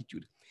support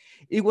latitude.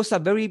 It was a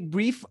very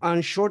brief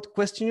and short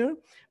questionnaire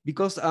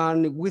because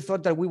we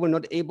thought that we were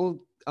not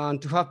able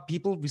to have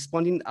people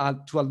responding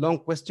to a long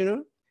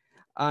questionnaire,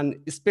 and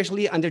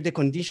especially under the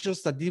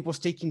conditions that this was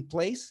taking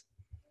place.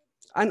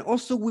 And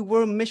also we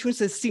were measuring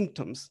the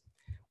symptoms.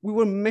 We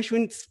were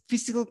measuring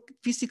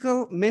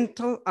physical,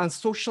 mental, and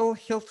social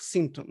health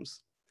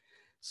symptoms.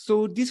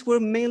 So these were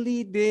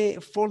mainly the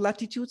 4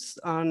 latitudes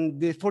and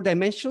the 4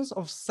 dimensions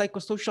of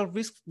psychosocial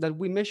risks that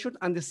we measured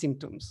and the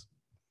symptoms.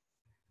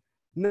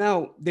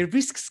 Now, the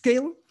risk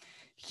scale,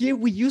 here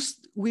we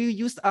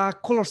used a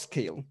color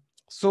scale.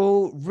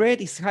 So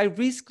red is high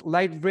risk,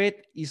 light red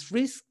is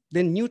risk,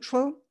 then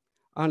neutral,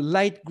 and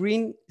light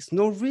green is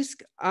no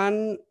risk,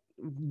 and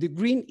the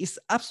green is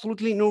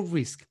absolutely no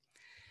risk.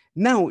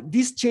 Now,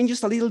 this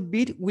changes a little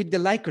bit with the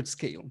Likert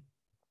scale.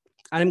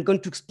 And I'm going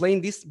to explain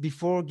this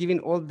before giving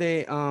all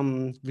the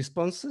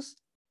responses,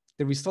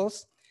 the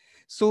results.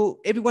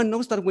 So everyone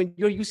knows that when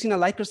you're using a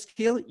Likert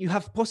scale, you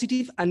have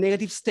positive and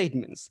negative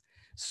statements.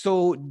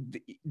 So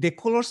the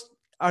colors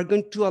are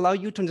going to allow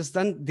you to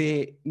understand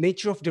the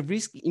nature of the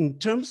risk in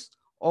terms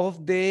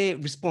of the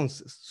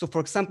responses. So for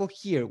example,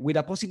 here with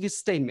a positive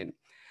statement,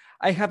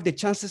 I have the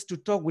chances to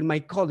talk with my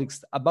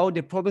colleagues about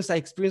the problems I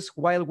experienced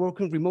while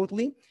working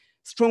remotely.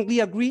 Strongly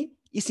agree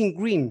is in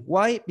green.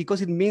 Why?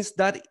 Because it means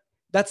that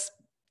that's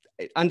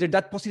under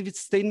that positive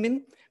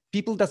statement,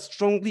 people that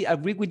strongly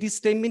agree with this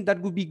statement, that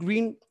would be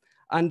green,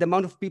 and the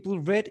amount of people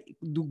red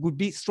would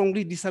be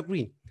strongly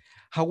disagree.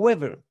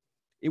 However,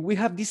 if we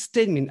have this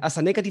statement as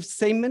a negative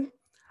statement,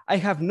 I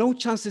have no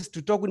chances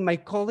to talk with my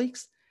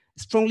colleagues.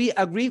 Strongly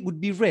agree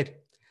would be red.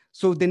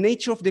 So the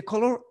nature of the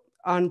color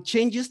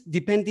changes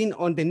depending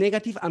on the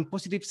negative and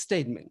positive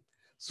statement.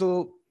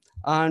 So,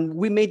 and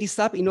we made this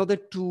up in order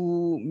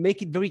to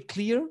make it very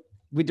clear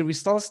with the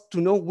results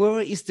to know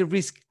where is the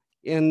risk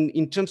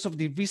in terms of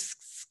the risk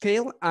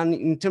scale and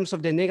in terms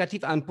of the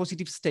negative and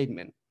positive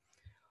statement.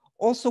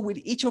 Also with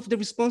each of the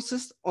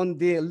responses on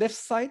the left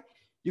side,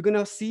 you're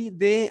gonna see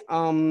the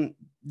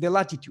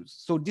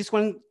latitudes. So this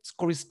one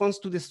corresponds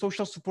to the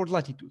social support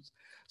latitudes.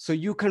 So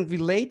you can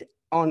relate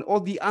on all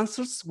the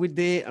answers with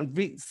the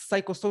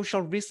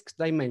psychosocial risk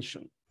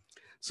dimension.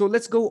 So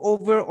let's go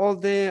over all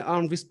the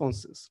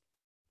responses.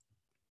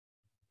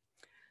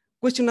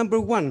 Question number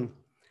 1.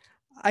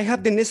 I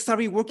have the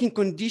necessary working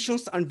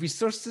conditions and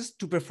resources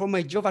to perform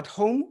my job at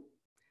home.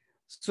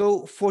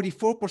 So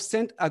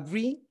 44%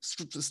 agree,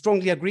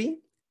 strongly agree,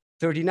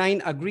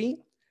 39 agree,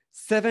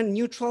 7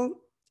 neutral,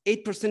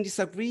 8%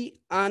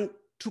 disagree, and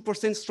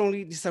 2%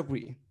 strongly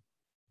disagree.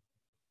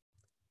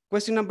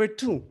 Question number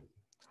 2.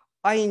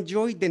 I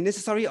enjoy the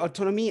necessary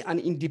autonomy and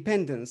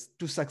independence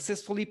to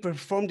successfully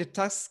perform the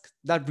tasks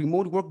that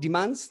remote work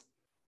demands.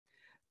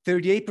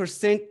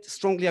 38%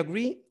 strongly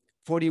agree,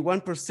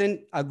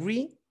 41%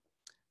 agree,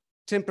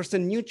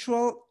 10%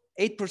 neutral,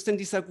 8%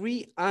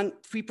 disagree, and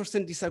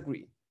 3%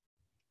 disagree.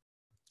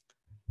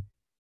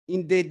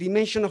 In the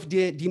dimension of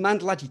the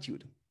demand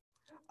latitude,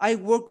 I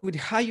work with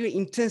higher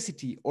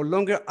intensity or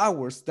longer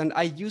hours than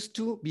I used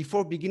to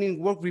before beginning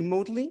work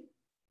remotely.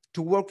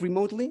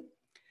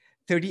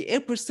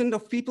 38%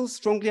 of people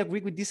strongly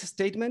agree with this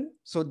statement,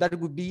 so that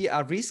would be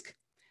a risk.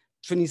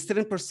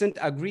 27%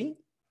 agree,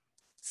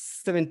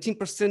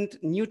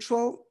 17%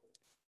 neutral,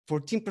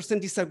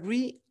 14%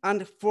 disagree,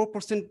 and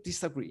 4%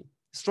 disagree,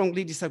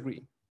 strongly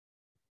disagree.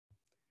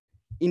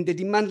 In the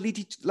demand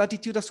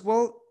latitude as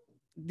well,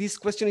 this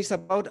question is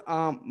about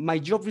my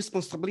job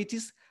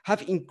responsibilities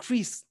have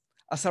increased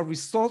as a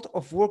result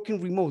of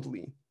working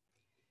remotely.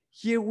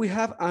 Here we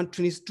have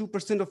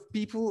 22% of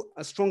people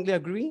strongly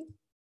agree,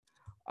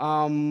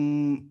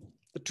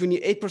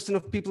 28%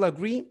 of people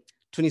agree,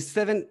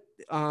 27%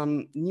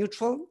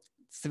 neutral,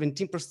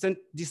 17%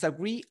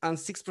 disagree, and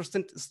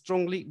 6%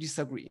 strongly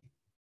disagree.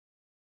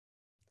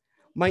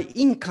 My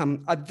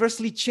income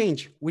adversely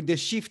changed with the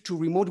shift to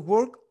remote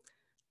work.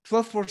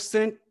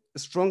 12%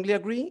 strongly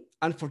agree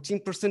and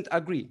 14%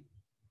 agree.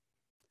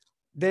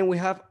 Then we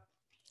have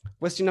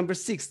question number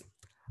 6.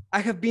 I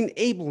have been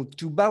able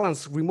to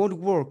balance remote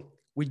work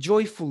with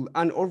joyful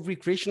and or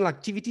recreational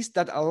activities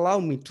that allow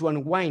me to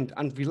unwind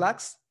and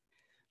relax.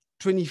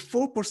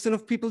 24%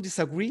 of people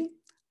disagree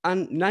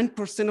and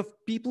 9%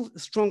 of people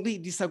strongly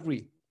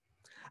disagree.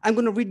 I'm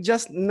going to read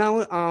just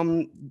now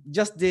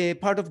just the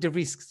part of the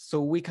risks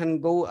so we can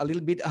go a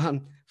little bit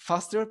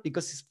faster,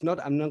 because if not,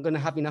 I'm not going to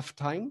have enough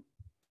time.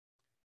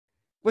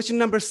 Question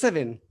number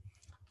 7.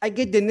 I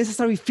get the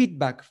necessary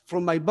feedback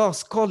from my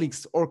boss,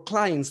 colleagues, or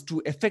clients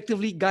to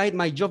effectively guide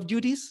my job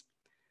duties.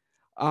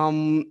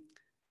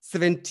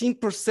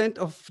 17%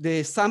 of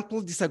the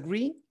sample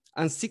disagree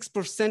and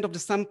 6% of the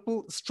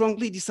sample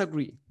strongly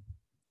disagree.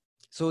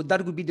 So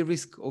that would be the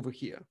risk over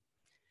here.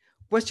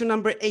 Question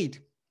number 8.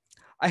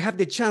 I have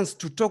the chance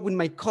to talk with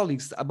my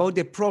colleagues about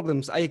the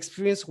problems I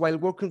experience while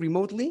working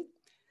remotely.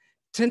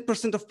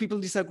 10% of people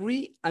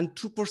disagree and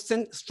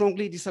 2%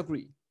 strongly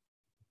disagree.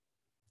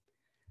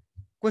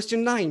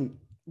 Question 9,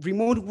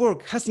 remote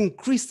work has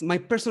increased my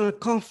personal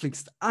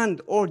conflicts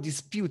and or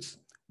disputes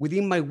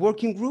within my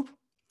working group.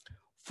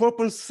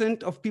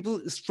 4% of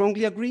people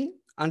strongly agree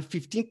and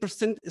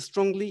 15%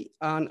 strongly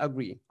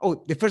agree.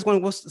 Oh, the first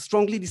one was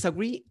strongly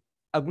disagree,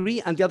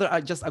 agree, and the other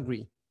are just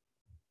agree.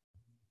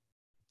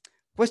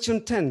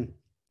 Question 10,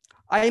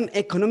 I am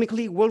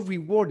economically well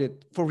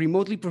rewarded for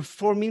remotely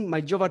performing my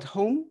job at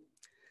home.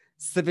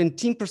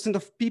 17%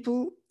 of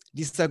people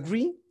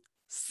disagree.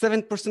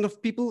 7%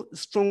 of people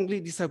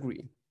strongly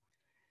disagree.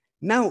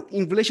 Now,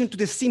 in relation to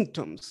the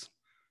symptoms,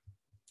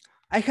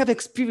 I have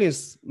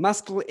experienced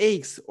muscle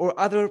aches or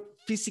other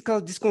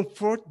physical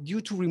discomfort due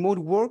to remote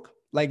work,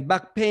 like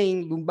back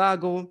pain,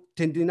 lumbago,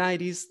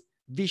 tendinitis,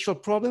 visual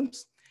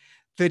problems.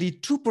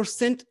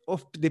 32%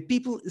 of the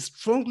people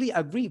strongly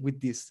agree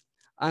with this,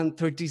 and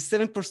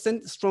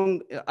 37%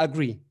 strong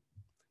agree.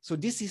 So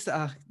this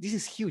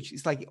is huge.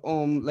 It's like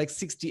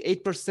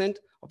 68%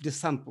 of the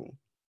sample.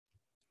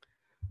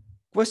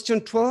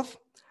 Question 12,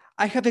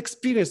 I have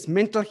experienced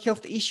mental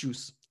health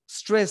issues,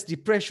 stress,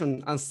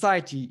 depression,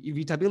 anxiety,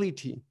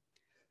 irritability.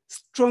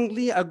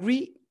 Strongly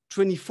agree,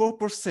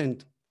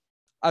 24%.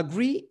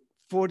 Agree,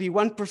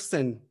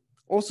 41%.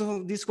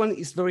 Also, this one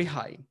is very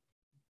high.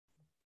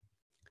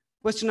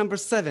 Question number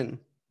 7,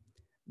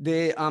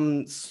 the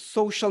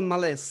social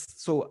malaise.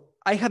 So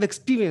I have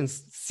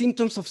experienced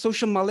symptoms of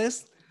social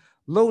malaise,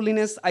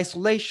 loneliness,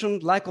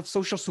 isolation, lack of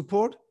social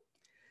support.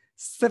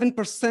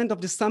 7% of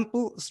the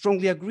sample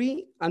strongly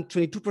agree and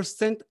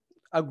 22%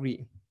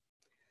 agree.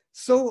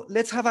 So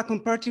let's have a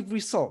comparative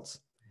results.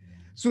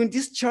 So in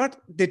this chart,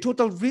 the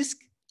total risk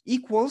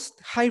equals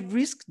high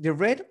risk, the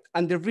red,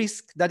 and the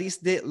risk that is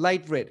the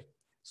light red.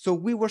 So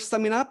we were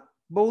summing up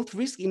both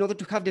risks in order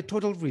to have the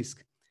total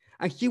risk.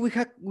 And here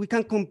we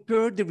can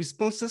compare the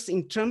responses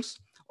in terms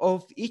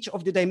of each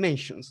of the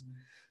dimensions.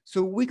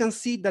 So we can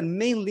see that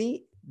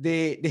mainly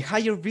the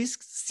higher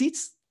risk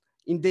sits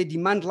in the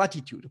demand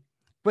latitude.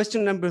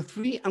 Question number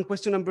 3 and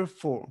question number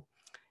 4.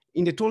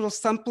 In the total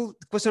sample,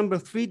 question number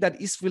 3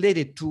 that is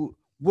related to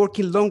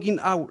working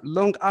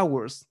long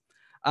hours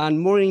and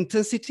more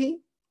intensity,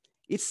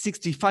 it's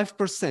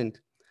 65%.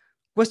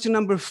 Question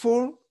number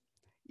 4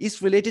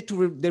 is related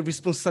to the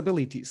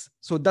responsibilities.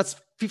 So that's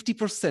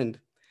 50%.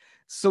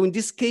 So in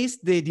this case,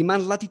 the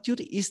demand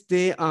latitude is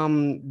the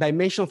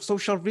dimension of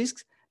social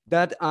risks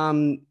that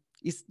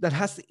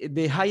has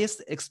the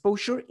highest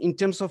exposure in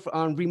terms of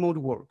remote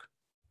work.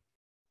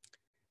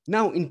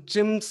 Now, in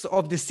terms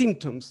of the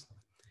symptoms,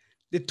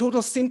 the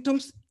total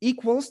symptoms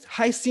equals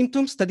high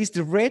symptoms, that is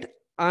the red,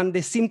 and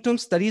the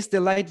symptoms, that is the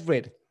light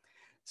red.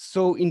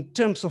 So in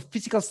terms of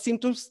physical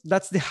symptoms,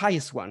 that's the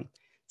highest one.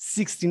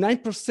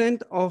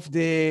 69% of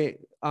the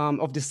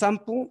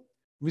sample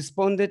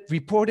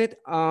reported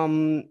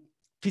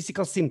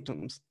physical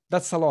symptoms.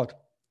 That's a lot.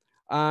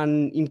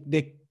 And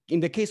in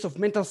the case of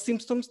mental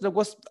symptoms, there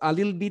was a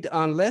little bit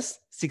less,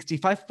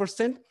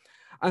 65%,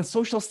 and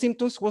social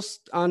symptoms was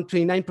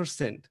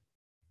 29%.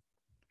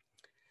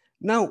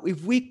 Now,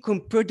 if we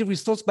compare the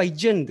results by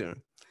gender,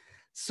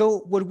 so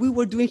what we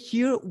were doing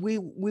here, we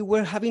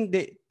were having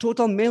the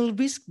total male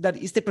risk, that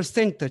is the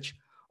percentage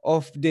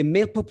of the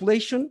male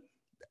population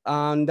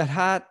that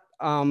had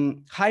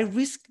high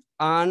risk,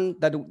 and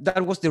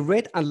that was the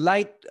red, and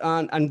light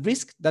and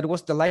risk, that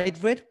was the light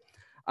red.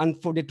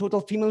 And for the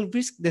total female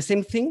risk, the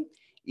same thing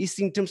is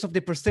in terms of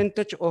the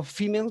percentage of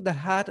female that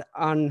had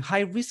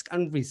high risk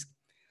and risk.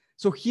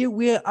 So here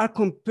we are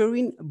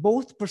comparing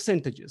both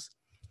percentages.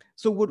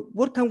 So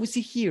what can we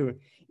see here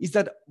is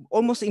that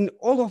almost in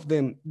all of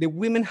them, the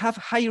women have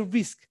higher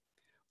risk.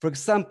 For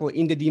example,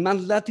 in the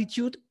demand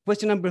latitude,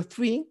 question number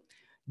 3,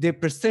 the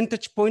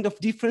percentage point of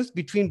difference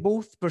between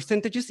both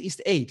percentages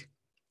is 8.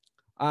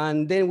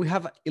 And then we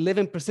have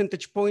 11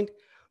 percentage point,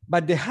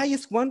 but the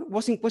highest one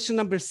was in question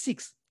number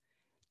 6.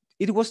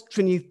 It was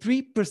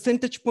 23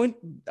 percentage point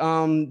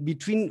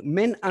between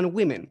men and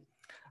women.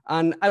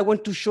 And I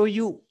want to show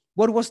you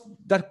what was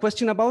that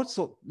question about.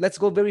 So let's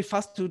go very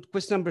fast to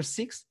question number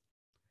 6.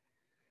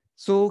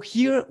 So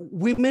here,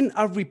 women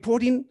are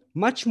reporting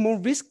much more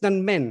risk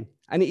than men.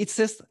 And it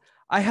says,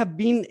 I have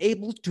been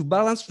able to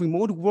balance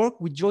remote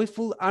work with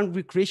joyful and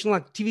recreational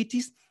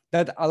activities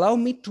that allow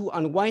me to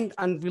unwind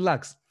and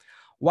relax.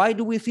 Why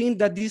do we think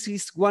that this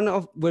is one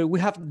of where we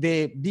have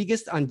the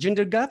biggest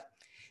gender gap?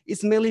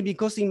 It's mainly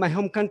because in my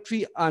home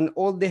country and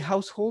all the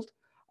households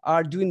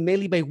are doing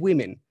mainly by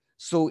women.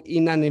 So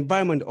in an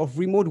environment of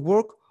remote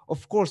work,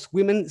 of course,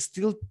 women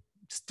still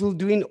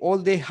doing all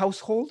the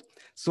household.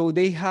 So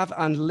they have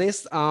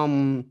less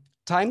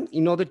time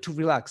in order to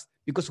relax,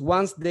 because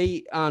once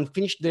they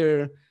finish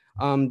their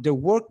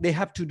work, they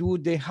have to do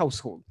the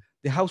household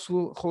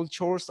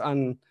chores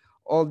and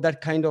all that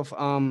kind of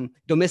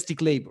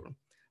domestic labor.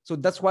 So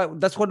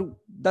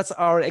that's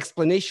our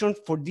explanation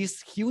for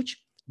this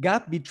huge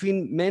gap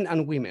between men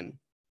and women.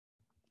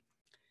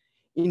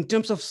 In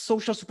terms of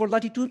social support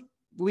latitude,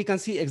 we can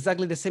see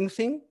exactly the same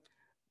thing,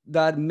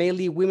 that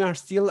mainly women are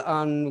still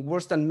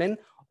worse than men.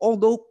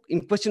 Although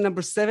in question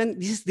number 7,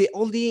 this is the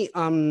only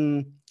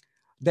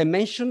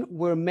dimension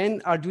where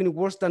men are doing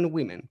worse than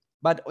women.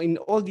 But in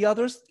all the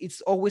others,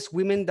 it's always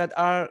women that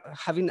are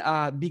having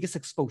a biggest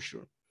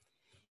exposure.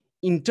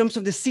 In terms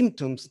of the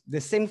symptoms, the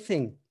same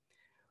thing.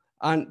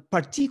 And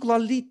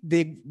particularly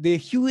the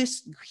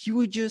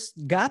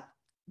hugest gap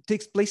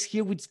takes place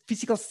here with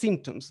physical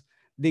symptoms.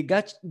 The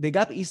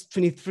gap is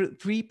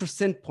 23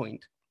 percentage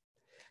point.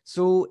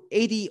 So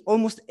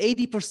almost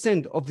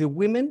 80% of the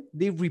women,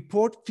 they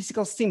report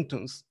physical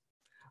symptoms.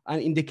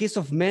 And in the case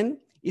of men,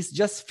 it's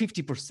just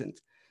 50%.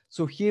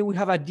 So here we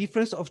have a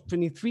difference of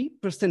 23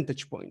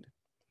 percentage point.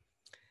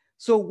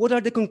 So what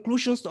are the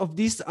conclusions of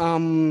this,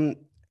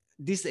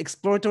 this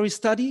exploratory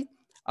study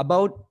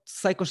about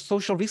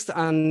psychosocial risks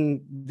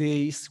and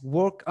this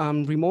work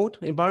remote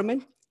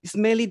environment? It's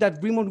mainly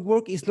that remote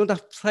work is not a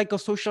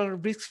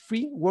psychosocial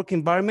risk-free work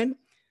environment.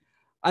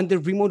 Under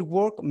remote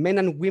work, men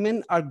and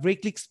women are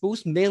greatly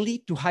exposed mainly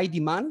to high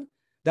demand,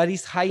 that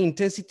is high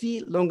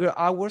intensity, longer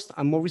hours,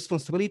 and more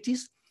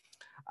responsibilities.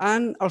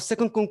 And our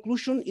second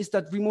conclusion is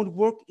that remote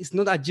work is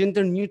not a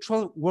gender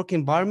neutral work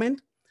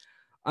environment.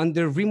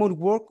 Under remote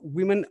work,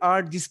 women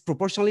are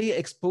disproportionately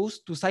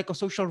exposed to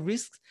psychosocial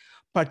risks,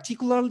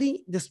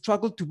 particularly the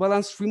struggle to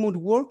balance remote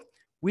work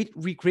with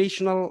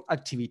recreational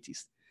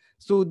activities.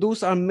 So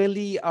those are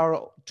mainly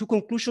our 2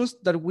 conclusions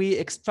that we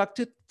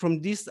extracted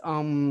from this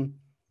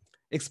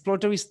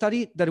exploratory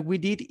study that we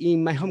did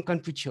in my home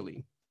country,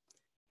 Chile.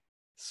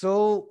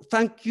 So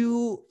thank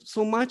you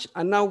so much.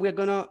 And now we're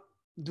gonna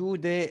do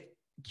the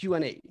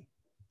Q&A.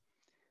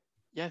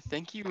 Yeah,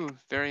 thank you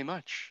very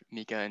much,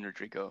 Mieke and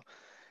Rodrigo.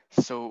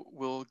 So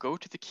we'll go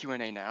to the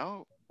Q&A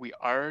now. We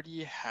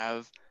already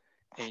have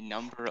a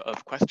number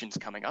of questions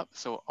coming up,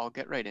 so I'll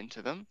get right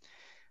into them.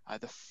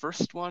 The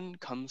first one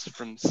comes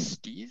from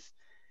Steve,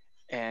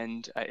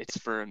 and it's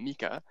for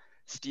Mieke.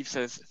 Steve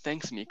says,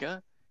 thanks,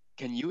 Mieke.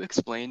 Can you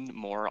explain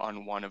more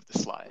on one of the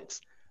slides?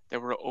 There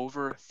were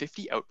over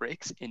 50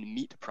 outbreaks in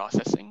meat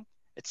processing,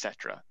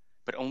 etc.,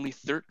 but only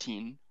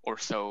 13 or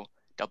so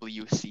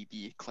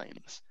WCB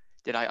claims.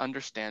 Did I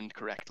understand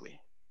correctly?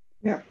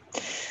 Yeah.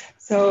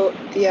 So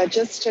yeah,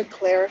 just to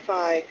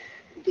clarify,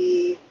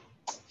 the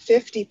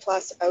 50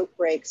 plus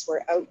outbreaks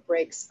were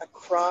outbreaks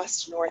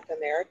across North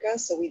America.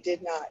 So we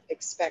did not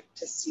expect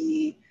to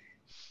see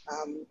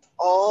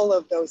all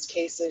of those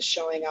cases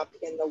showing up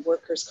in the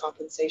workers'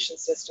 compensation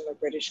system of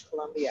British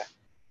Columbia.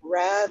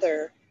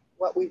 Rather,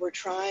 what we were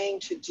trying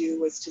to do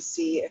was to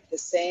see if the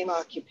same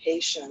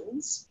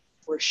occupations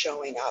were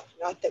showing up.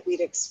 Not that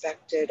we'd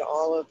expected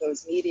all of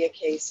those media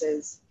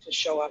cases to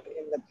show up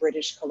in the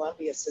British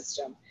Columbia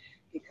system,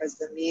 because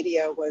the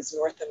media was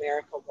North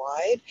America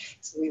wide.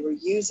 So we were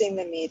using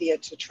the media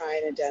to try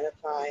and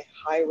identify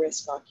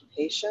high-risk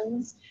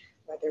occupations,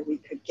 whether we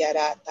could get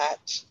at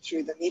that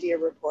through the media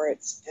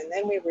reports. And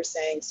then we were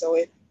saying, so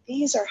if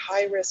these are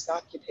high-risk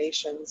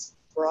occupations,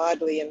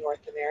 broadly in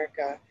North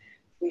America,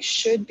 we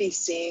should be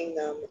seeing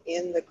them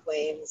in the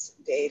claims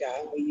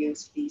data. We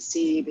used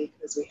BC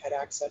because we had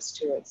access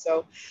to it.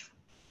 So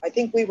I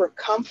think we were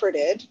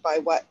comforted by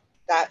what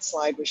that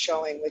slide was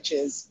showing, which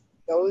is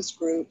those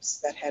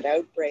groups that had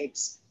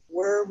outbreaks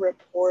were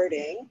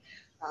reporting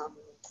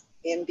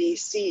in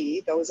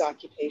BC, those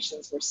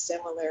occupations were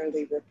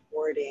similarly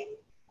reporting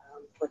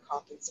for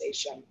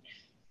compensation.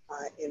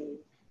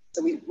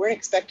 So we weren't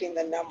expecting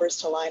the numbers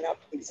to line up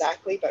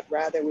exactly, but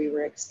rather we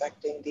were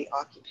expecting the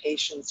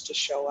occupations to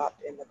show up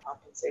in the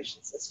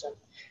compensation system.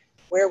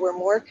 Where we're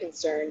more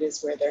concerned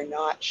is where they're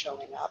not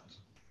showing up,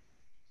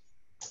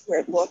 where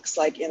it looks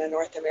like in a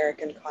North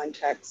American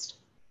context,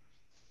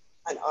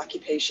 an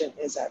occupation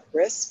is at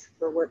risk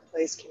for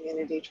workplace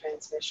community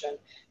transmission,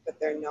 but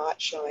they're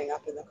not showing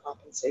up in the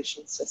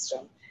compensation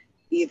system,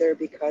 either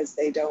because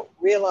they don't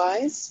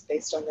realize,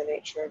 based on the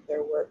nature of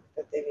their work,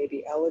 that they may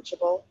be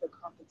eligible for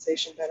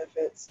compensation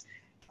benefits,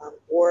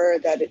 or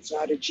that it's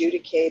not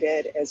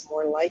adjudicated as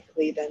more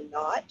likely than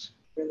not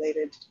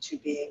related to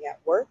being at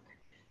work,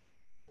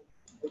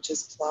 which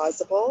is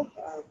plausible.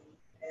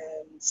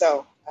 And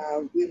so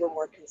we were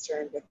more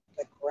concerned with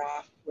the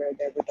graph where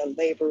there were the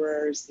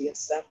laborers, the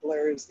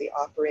assemblers, the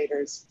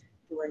operators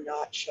who were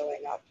not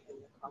showing up in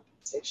the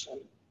compensation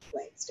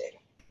claims data.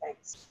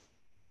 Thanks.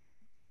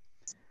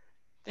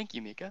 Thank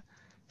you, Mieke.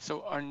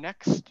 So our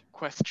next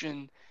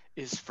question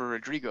is for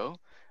Rodrigo.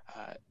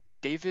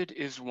 David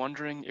is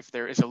wondering if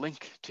there is a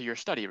link to your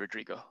study,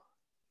 Rodrigo.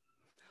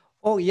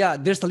 Oh yeah,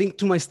 there's a link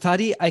to my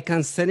study. I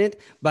can send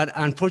it, but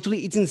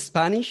unfortunately it's in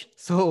Spanish.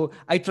 So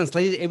I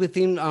translated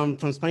everything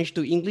from Spanish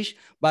to English,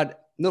 but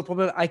no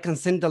problem. I can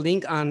send the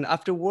link and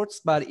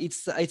afterwards, but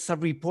it's a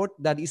report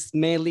that is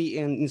mainly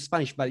in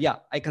Spanish, but yeah,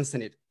 I can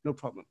send it, no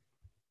problem.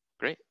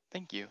 Great,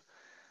 thank you.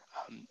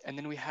 And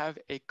then we have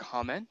a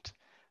comment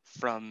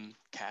from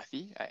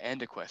Kathy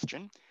and a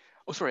question.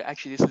 Oh, sorry,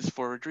 actually this is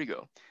for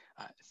Rodrigo.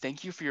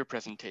 Thank you for your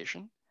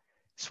presentation.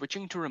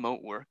 Switching to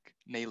remote work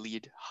may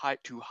lead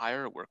to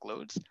higher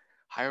workloads,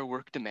 higher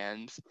work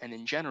demands, and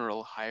in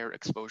general, higher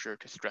exposure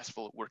to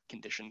stressful work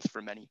conditions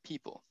for many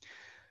people.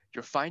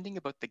 Your finding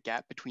about the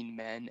gap between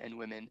men and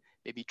women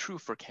may be true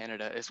for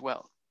Canada as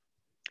well.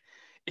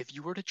 If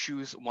you were to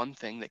choose one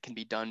thing that can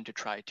be done to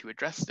try to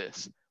address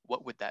this,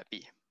 what would that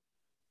be?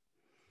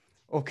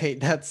 Okay,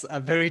 that's a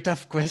very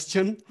tough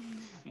question.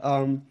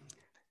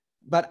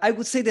 But I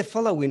would say the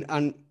following,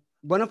 and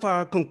one of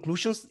our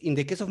conclusions in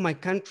the case of my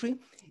country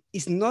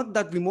is not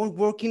that remote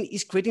working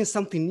is creating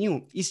something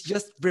new. It's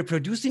just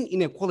reproducing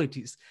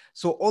inequalities.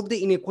 So all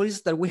the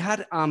inequalities that we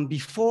had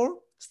before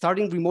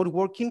starting remote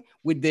working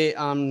with the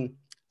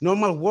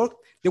normal work,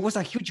 there was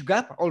a huge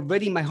gap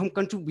already in my home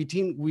country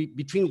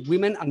between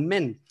women and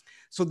men.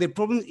 So the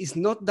problem is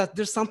not that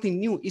there's something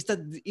new, it's that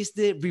it's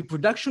the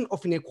reproduction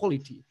of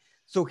inequality.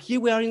 So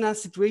here we are in a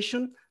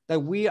situation that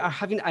we are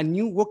having a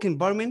new work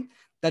environment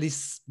that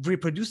is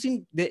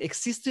reproducing the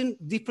existing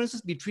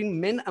differences between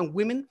men and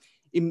women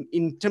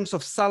in terms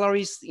of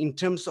salaries, in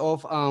terms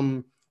of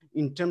the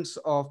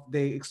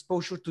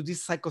exposure to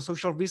these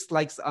psychosocial risks,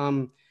 like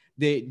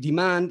the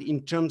demand,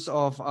 in terms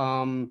of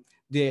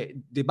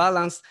the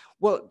balance.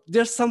 Well,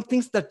 there's some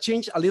things that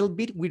change a little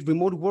bit with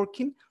remote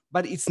working,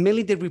 but it's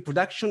mainly the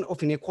reproduction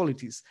of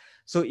inequalities.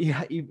 So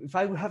if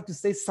I would have to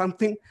say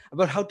something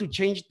about how to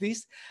change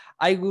this,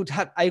 I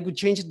would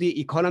change the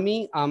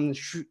economy,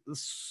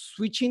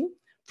 switching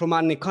from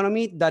an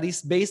economy that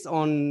is based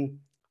on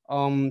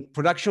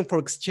production for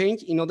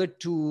exchange in order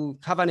to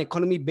have an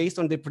economy based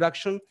on the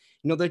production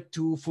in order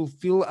to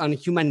fulfill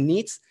human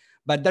needs.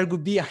 But that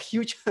would be a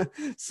huge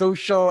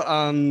social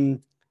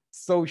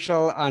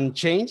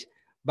change.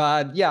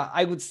 But yeah,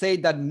 I would say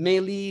that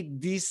mainly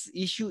this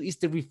issue is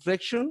the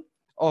reflection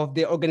of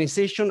the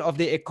organization of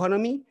the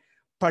economy,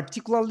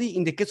 particularly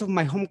in the case of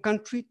my home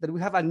country, that we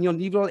have a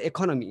neoliberal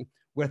economy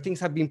where things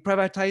have been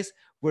privatized,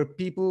 where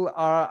people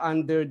are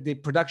under the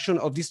production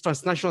of these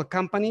transnational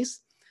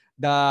companies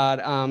that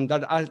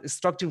are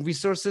extracting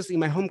resources in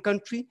my home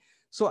country.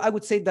 So I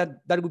would say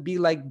that that would be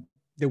like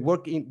the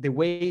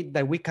way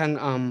that we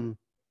can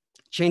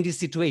change this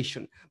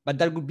situation, but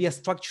that would be a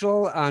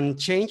structural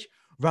change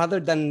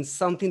rather than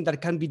something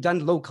that can be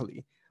done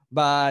locally.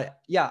 But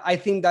yeah, I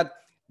think that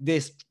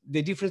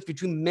the difference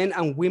between men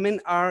and women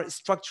are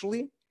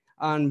structurally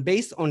and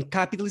based on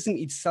capitalism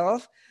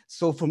itself.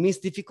 So for me, it's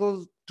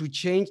difficult to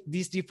change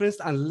this difference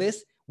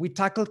unless we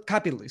tackle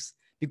capitalism,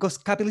 because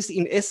capitalism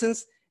in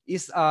essence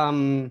is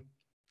a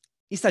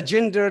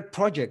gendered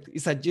project.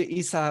 It's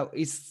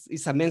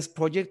a men's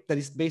project that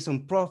is based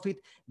on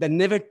profit, that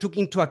never took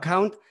into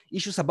account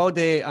issues about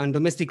the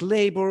domestic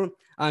labor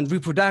and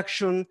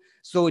reproduction.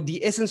 So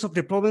the essence of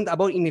the problem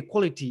about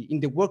inequality in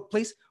the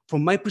workplace,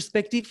 from my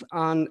perspective,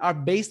 are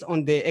based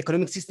on the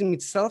economic system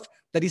itself,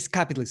 that is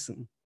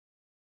capitalism.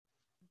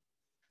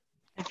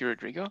 Thank you,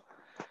 Rodrigo.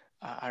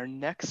 Our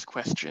next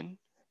question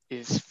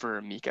is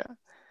for Mieke.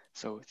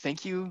 So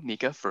thank you,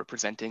 Mieke, for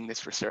presenting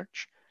this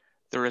research.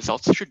 The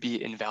results should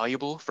be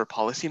invaluable for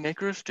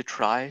policymakers to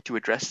try to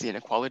address the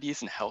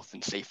inequalities in health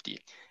and safety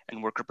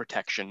and worker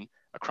protection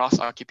across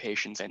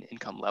occupations and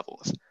income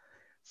levels.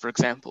 For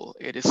example,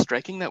 it is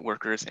striking that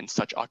workers in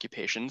such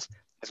occupations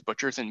as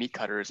butchers and meat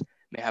cutters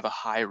may have a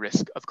high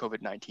risk of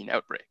COVID-19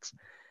 outbreaks,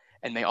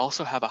 and may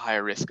also have a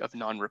higher risk of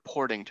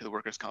non-reporting to the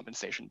Workers'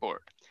 Compensation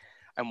Board.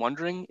 I'm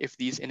wondering if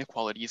these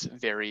inequalities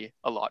vary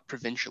a lot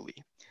provincially.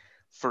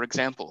 For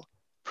example,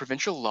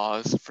 provincial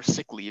laws for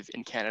sick leave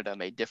in Canada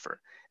may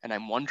differ, and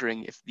I'm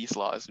wondering if these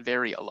laws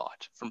vary a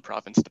lot from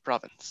province to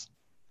province.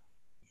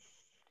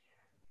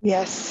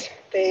 Yes,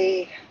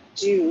 they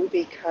do,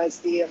 because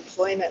the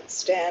employment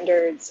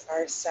standards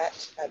are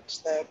set at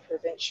the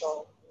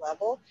provincial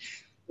level.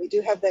 We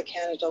do have the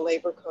Canada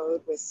Labour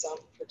Code with some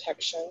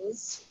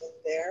protections in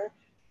there,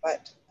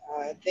 but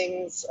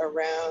things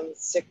around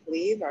sick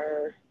leave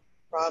are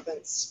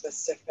province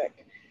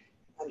specific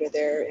under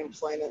their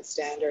employment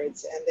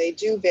standards, and they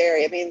do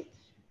vary. I mean,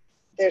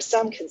 there's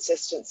some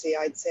consistency,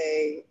 I'd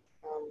say.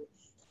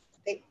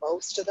 I think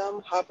most of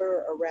them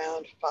hover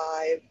around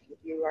 5.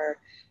 You are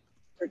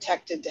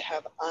protected to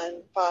have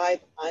 5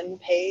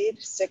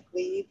 unpaid sick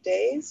leave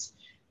days.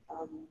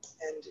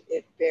 And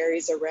it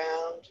varies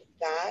around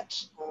that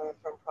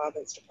from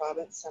province to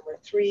province. Some are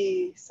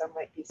 3, some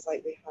might be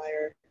slightly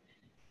higher.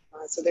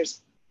 So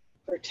there's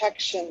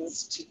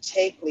protections to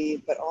take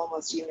leave, but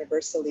almost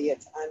universally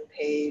it's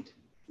unpaid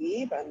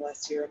leave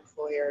unless your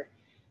employer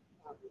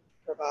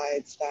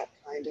provides that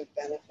kind of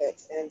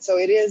benefit. And so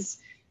it is,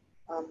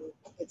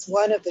 it's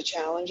one of the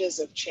challenges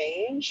of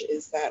change,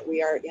 is that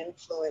we are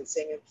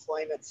influencing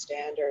employment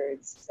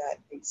standards that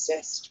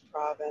exist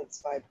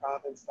province by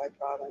province by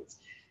province.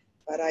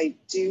 But I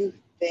do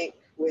think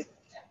with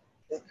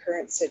the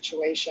current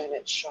situation,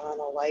 it's shone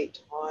a light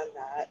on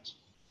that.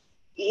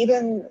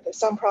 Even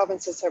some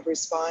provinces have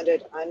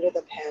responded under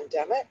the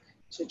pandemic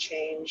to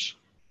change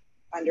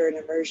under an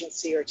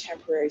emergency or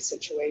temporary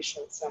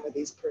situation some of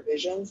these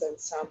provisions, and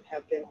some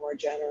have been more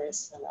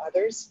generous than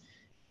others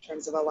in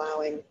terms of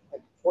allowing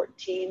like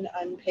 14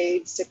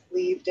 unpaid sick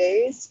leave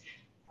days.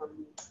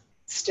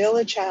 Still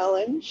a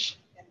challenge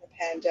in the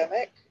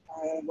pandemic.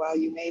 While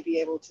you may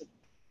be able to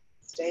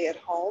stay at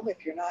home,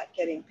 if you're not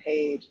getting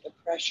paid, the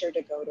pressure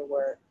to go to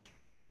work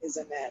is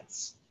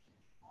immense.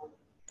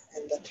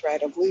 And the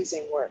threat of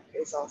losing work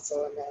is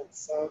also immense.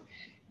 So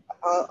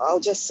I'll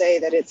just say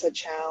that it's a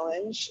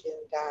challenge in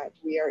that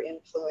we are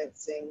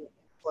influencing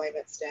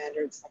employment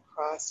standards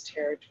across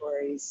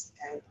territories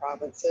and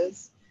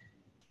provinces.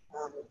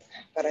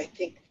 But I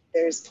think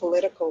there's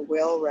political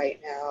will right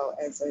now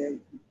as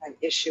an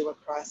issue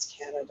across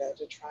Canada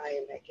to try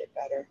and make it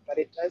better. But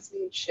it does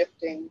mean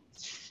shifting,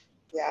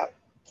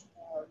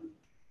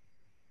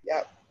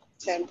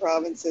 10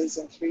 provinces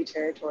and 3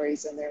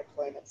 territories in their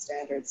employment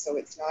standards. So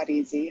it's not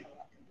easy. I'm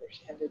not going to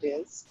pretend it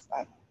is,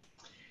 but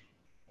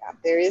yeah,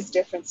 there is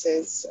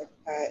differences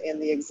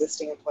in the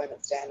existing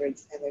employment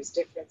standards, and there's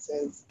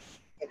differences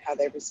in how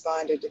they've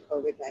responded to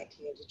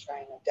COVID-19 to try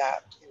and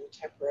adapt in a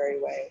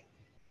temporary way.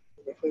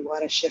 And if we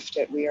want to shift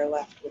it, we are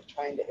left with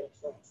trying to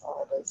influence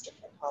all of those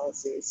different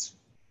policies.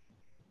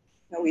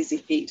 No easy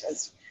feat,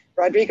 as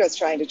Rodrigo's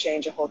trying to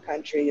change a whole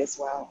country as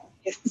well.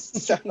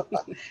 So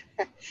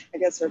I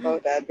guess we're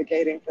both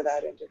advocating for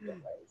that in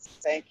different ways.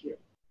 Thank you.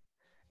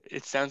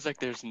 It sounds like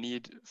there's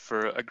need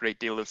for a great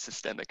deal of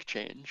systemic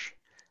change,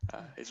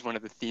 is one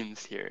of the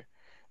themes here.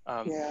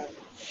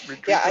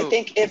 Rodrigo, yeah, I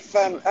think if,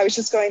 I was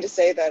just going to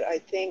say that I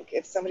think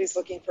if somebody's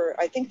looking for,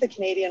 I think the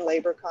Canadian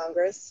Labour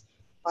Congress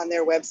on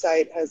their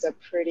website has a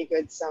pretty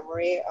good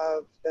summary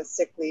of the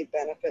sick leave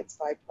benefits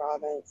by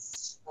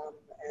province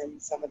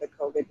and some of the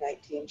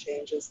COVID-19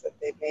 changes that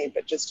they've made,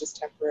 but just as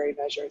temporary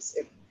measures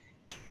if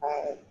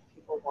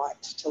people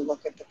want to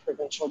look at the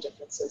provincial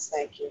differences.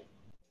 Thank you.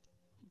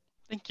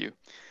 Thank you.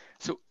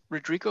 So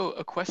Rodrigo,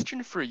 a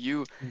question for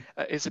you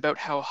is about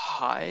how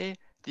high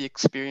the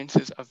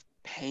experiences of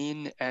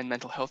pain and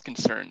mental health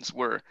concerns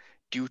were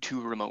due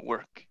to remote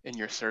work in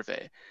your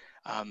survey.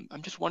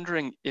 I'm just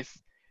wondering if,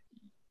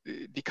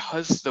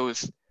 because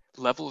those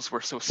levels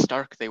were so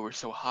stark, they were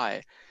so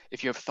high,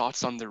 if you have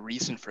thoughts on the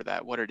reason for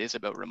that, what it is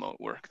about remote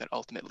work that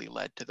ultimately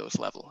led to those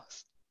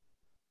levels.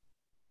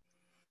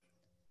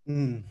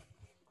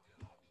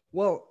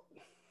 Well,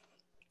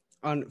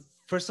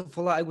 first of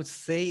all, I would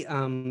say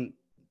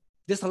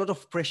there's a lot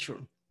of pressure.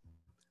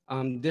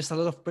 There's a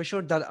lot of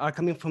pressure that are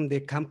coming from the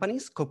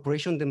companies,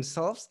 corporations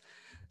themselves.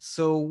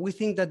 So we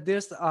think that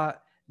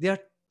they are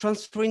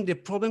transferring the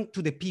problem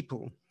to the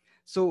people.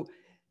 So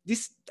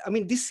this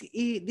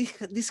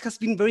has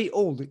been very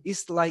old.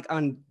 It's like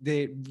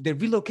the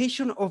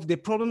relocation of the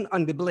problem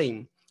and the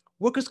blame.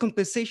 Workers'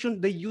 compensation,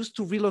 they used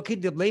to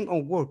relocate the blame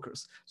on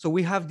workers. So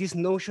we have this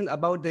notion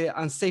about the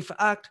Unsafe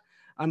Act,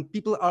 and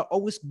people are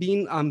always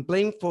being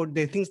blamed for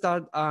the things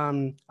that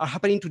are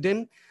happening to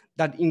them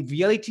that in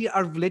reality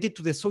are related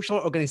to the social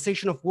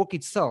organization of work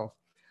itself.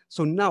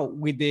 So now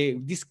with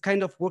this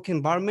kind of work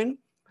environment,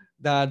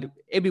 that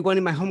everyone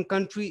in my home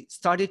country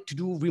started to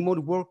do remote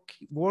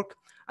work,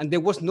 and there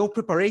was no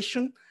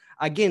preparation.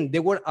 Again,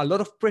 there were a lot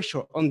of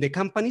pressure on the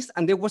companies,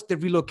 and there was the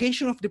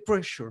relocation of the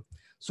pressure.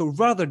 So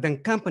rather than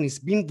companies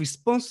being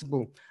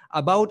responsible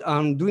about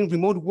doing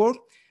remote work,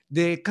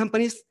 the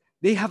companies,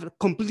 they have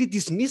completely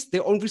dismissed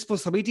their own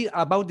responsibility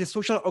about the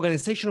social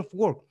organization of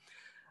work.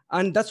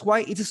 And that's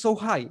why it is so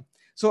high.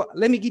 So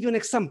let me give you an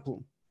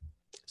example.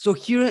 So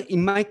here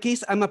in my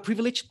case, I'm a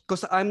privilege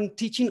because I'm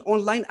teaching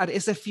online at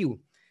SFU.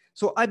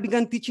 So I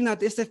began teaching at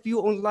SFU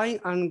online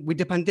and with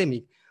the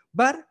pandemic.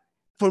 But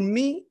for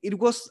me, it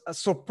was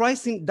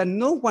surprising that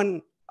no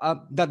one,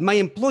 that my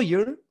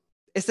employer,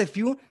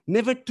 SFU,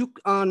 never took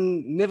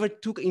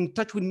in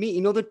touch with me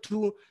in order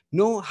to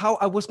know how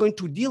I was going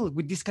to deal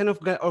with this kind of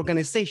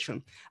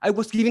organization. I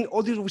was given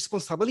all the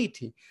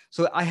responsibility.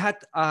 So I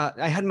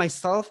had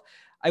myself,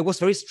 I was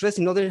very stressed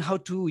in order how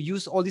to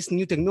use all these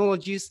new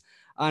technologies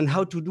and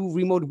how to do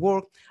remote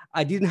work.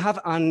 I didn't have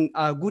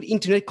a good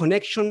internet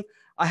connection.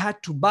 I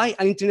had to buy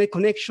an internet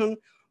connection,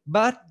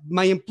 but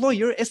my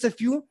employer,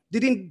 SFU, they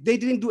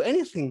didn't do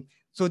anything.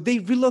 So they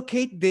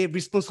relocate the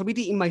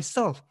responsibility in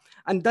myself.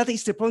 And that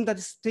is the problem that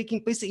is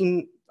taking place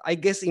in, I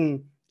guess,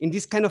 in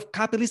this kind of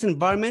capitalist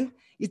environment,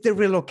 is the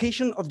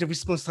relocation of the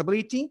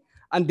responsibility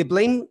and the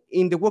blame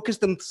in the workers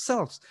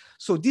themselves.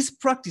 So this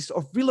practice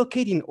of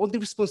relocating all the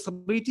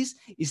responsibilities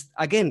is,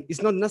 again,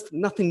 is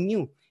nothing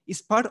new.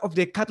 It's part of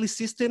the capitalist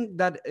system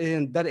that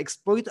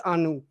exploit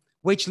on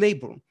wage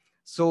labor.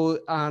 So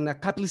a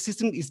capitalist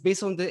system is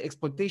based on the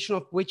exploitation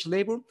of wage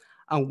labor.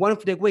 And one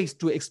of the ways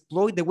to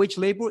exploit the wage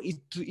labor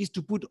is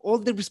to put all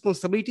the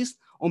responsibilities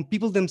on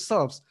people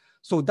themselves.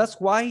 So that's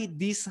why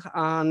this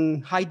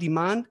high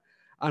demand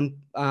and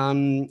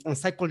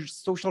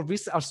psychosocial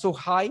risks are so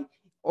high,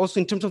 also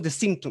in terms of the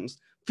symptoms,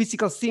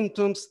 physical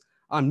symptoms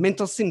and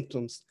mental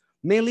symptoms,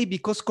 mainly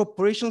because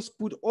corporations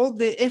put all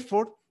the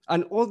effort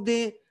and all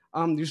the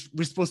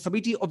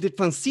responsibility of the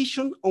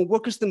transition on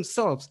workers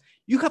themselves.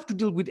 You have to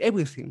deal with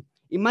everything.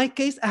 In my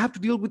case, I have to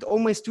deal with all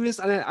my students,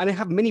 and I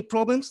have many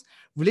problems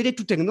related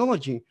to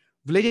technology,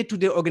 related to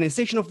the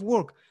organization of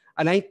work.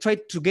 And I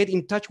tried to get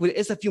in touch with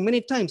SFU many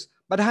times,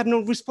 but I have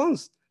no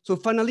response. So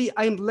finally,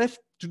 I am left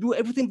to do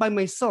everything by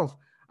myself.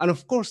 And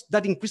of course,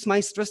 that increased my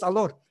stress a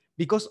lot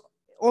because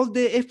all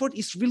the effort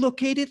is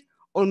relocated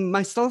on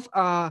myself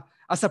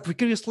as a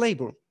precarious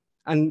labor.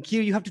 And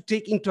here you have to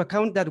take into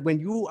account that when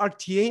you are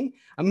TAing,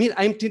 I mean,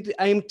 I am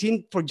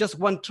TAing for just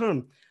one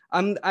term.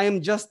 I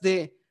am just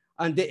the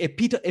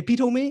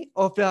epitome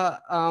of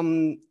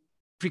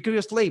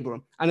precarious labor.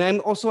 And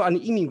I'm also an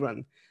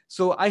immigrant.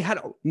 So I had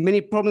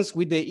many problems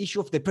with the issue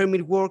of the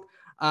permit work,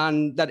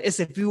 and that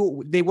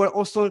SFU, they were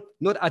also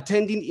not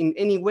attending in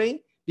any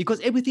way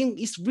because everything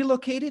is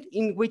relocated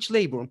in wage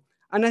labor.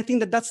 And I think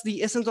that that's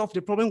the essence of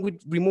the problem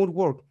with remote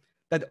work,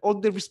 that all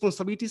the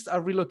responsibilities are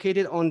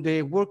relocated on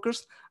the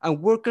workers, and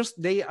workers,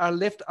 they are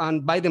left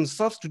by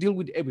themselves to deal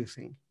with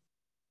everything.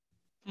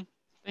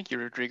 Thank you,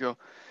 Rodrigo.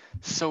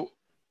 So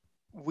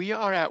we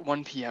are at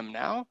 1 p.m.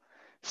 now,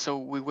 so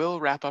we will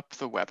wrap up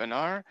the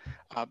webinar.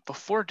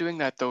 Before doing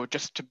that though,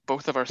 just to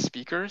both of our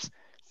speakers,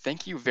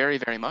 thank you very,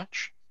 very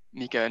much,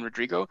 Mieke and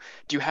Rodrigo.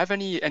 Do you have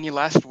any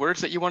last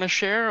words that you want to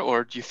share,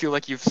 or do you feel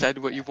like you've said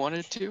what you've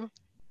wanted to?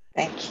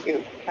 Thank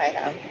you. I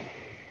have.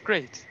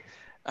 Great.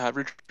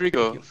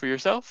 Rodrigo, for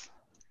yourself?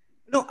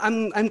 No,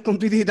 I'm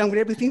completely done with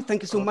everything.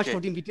 Thank you so much Okay. for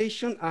the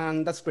invitation,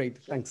 and that's great.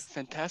 Thanks.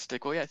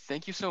 Fantastic. Well, yeah,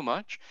 thank you so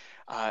much.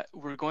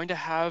 We're going to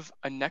have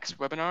a next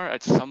webinar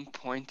at some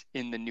point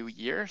in the new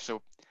year,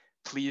 so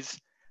please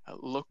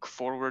look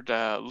forward,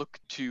 look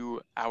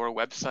to our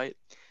website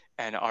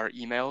and our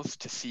emails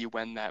to see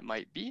when that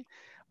might be.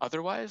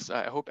 Otherwise,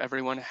 I hope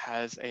everyone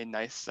has a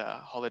nice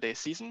holiday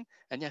season.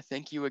 And yeah,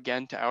 thank you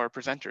again to our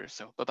presenters.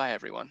 So bye-bye,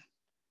 everyone.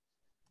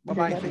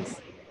 Bye-bye, thanks.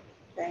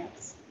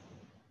 Thanks.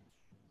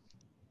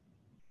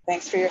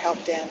 Thanks for your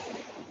help, Dan.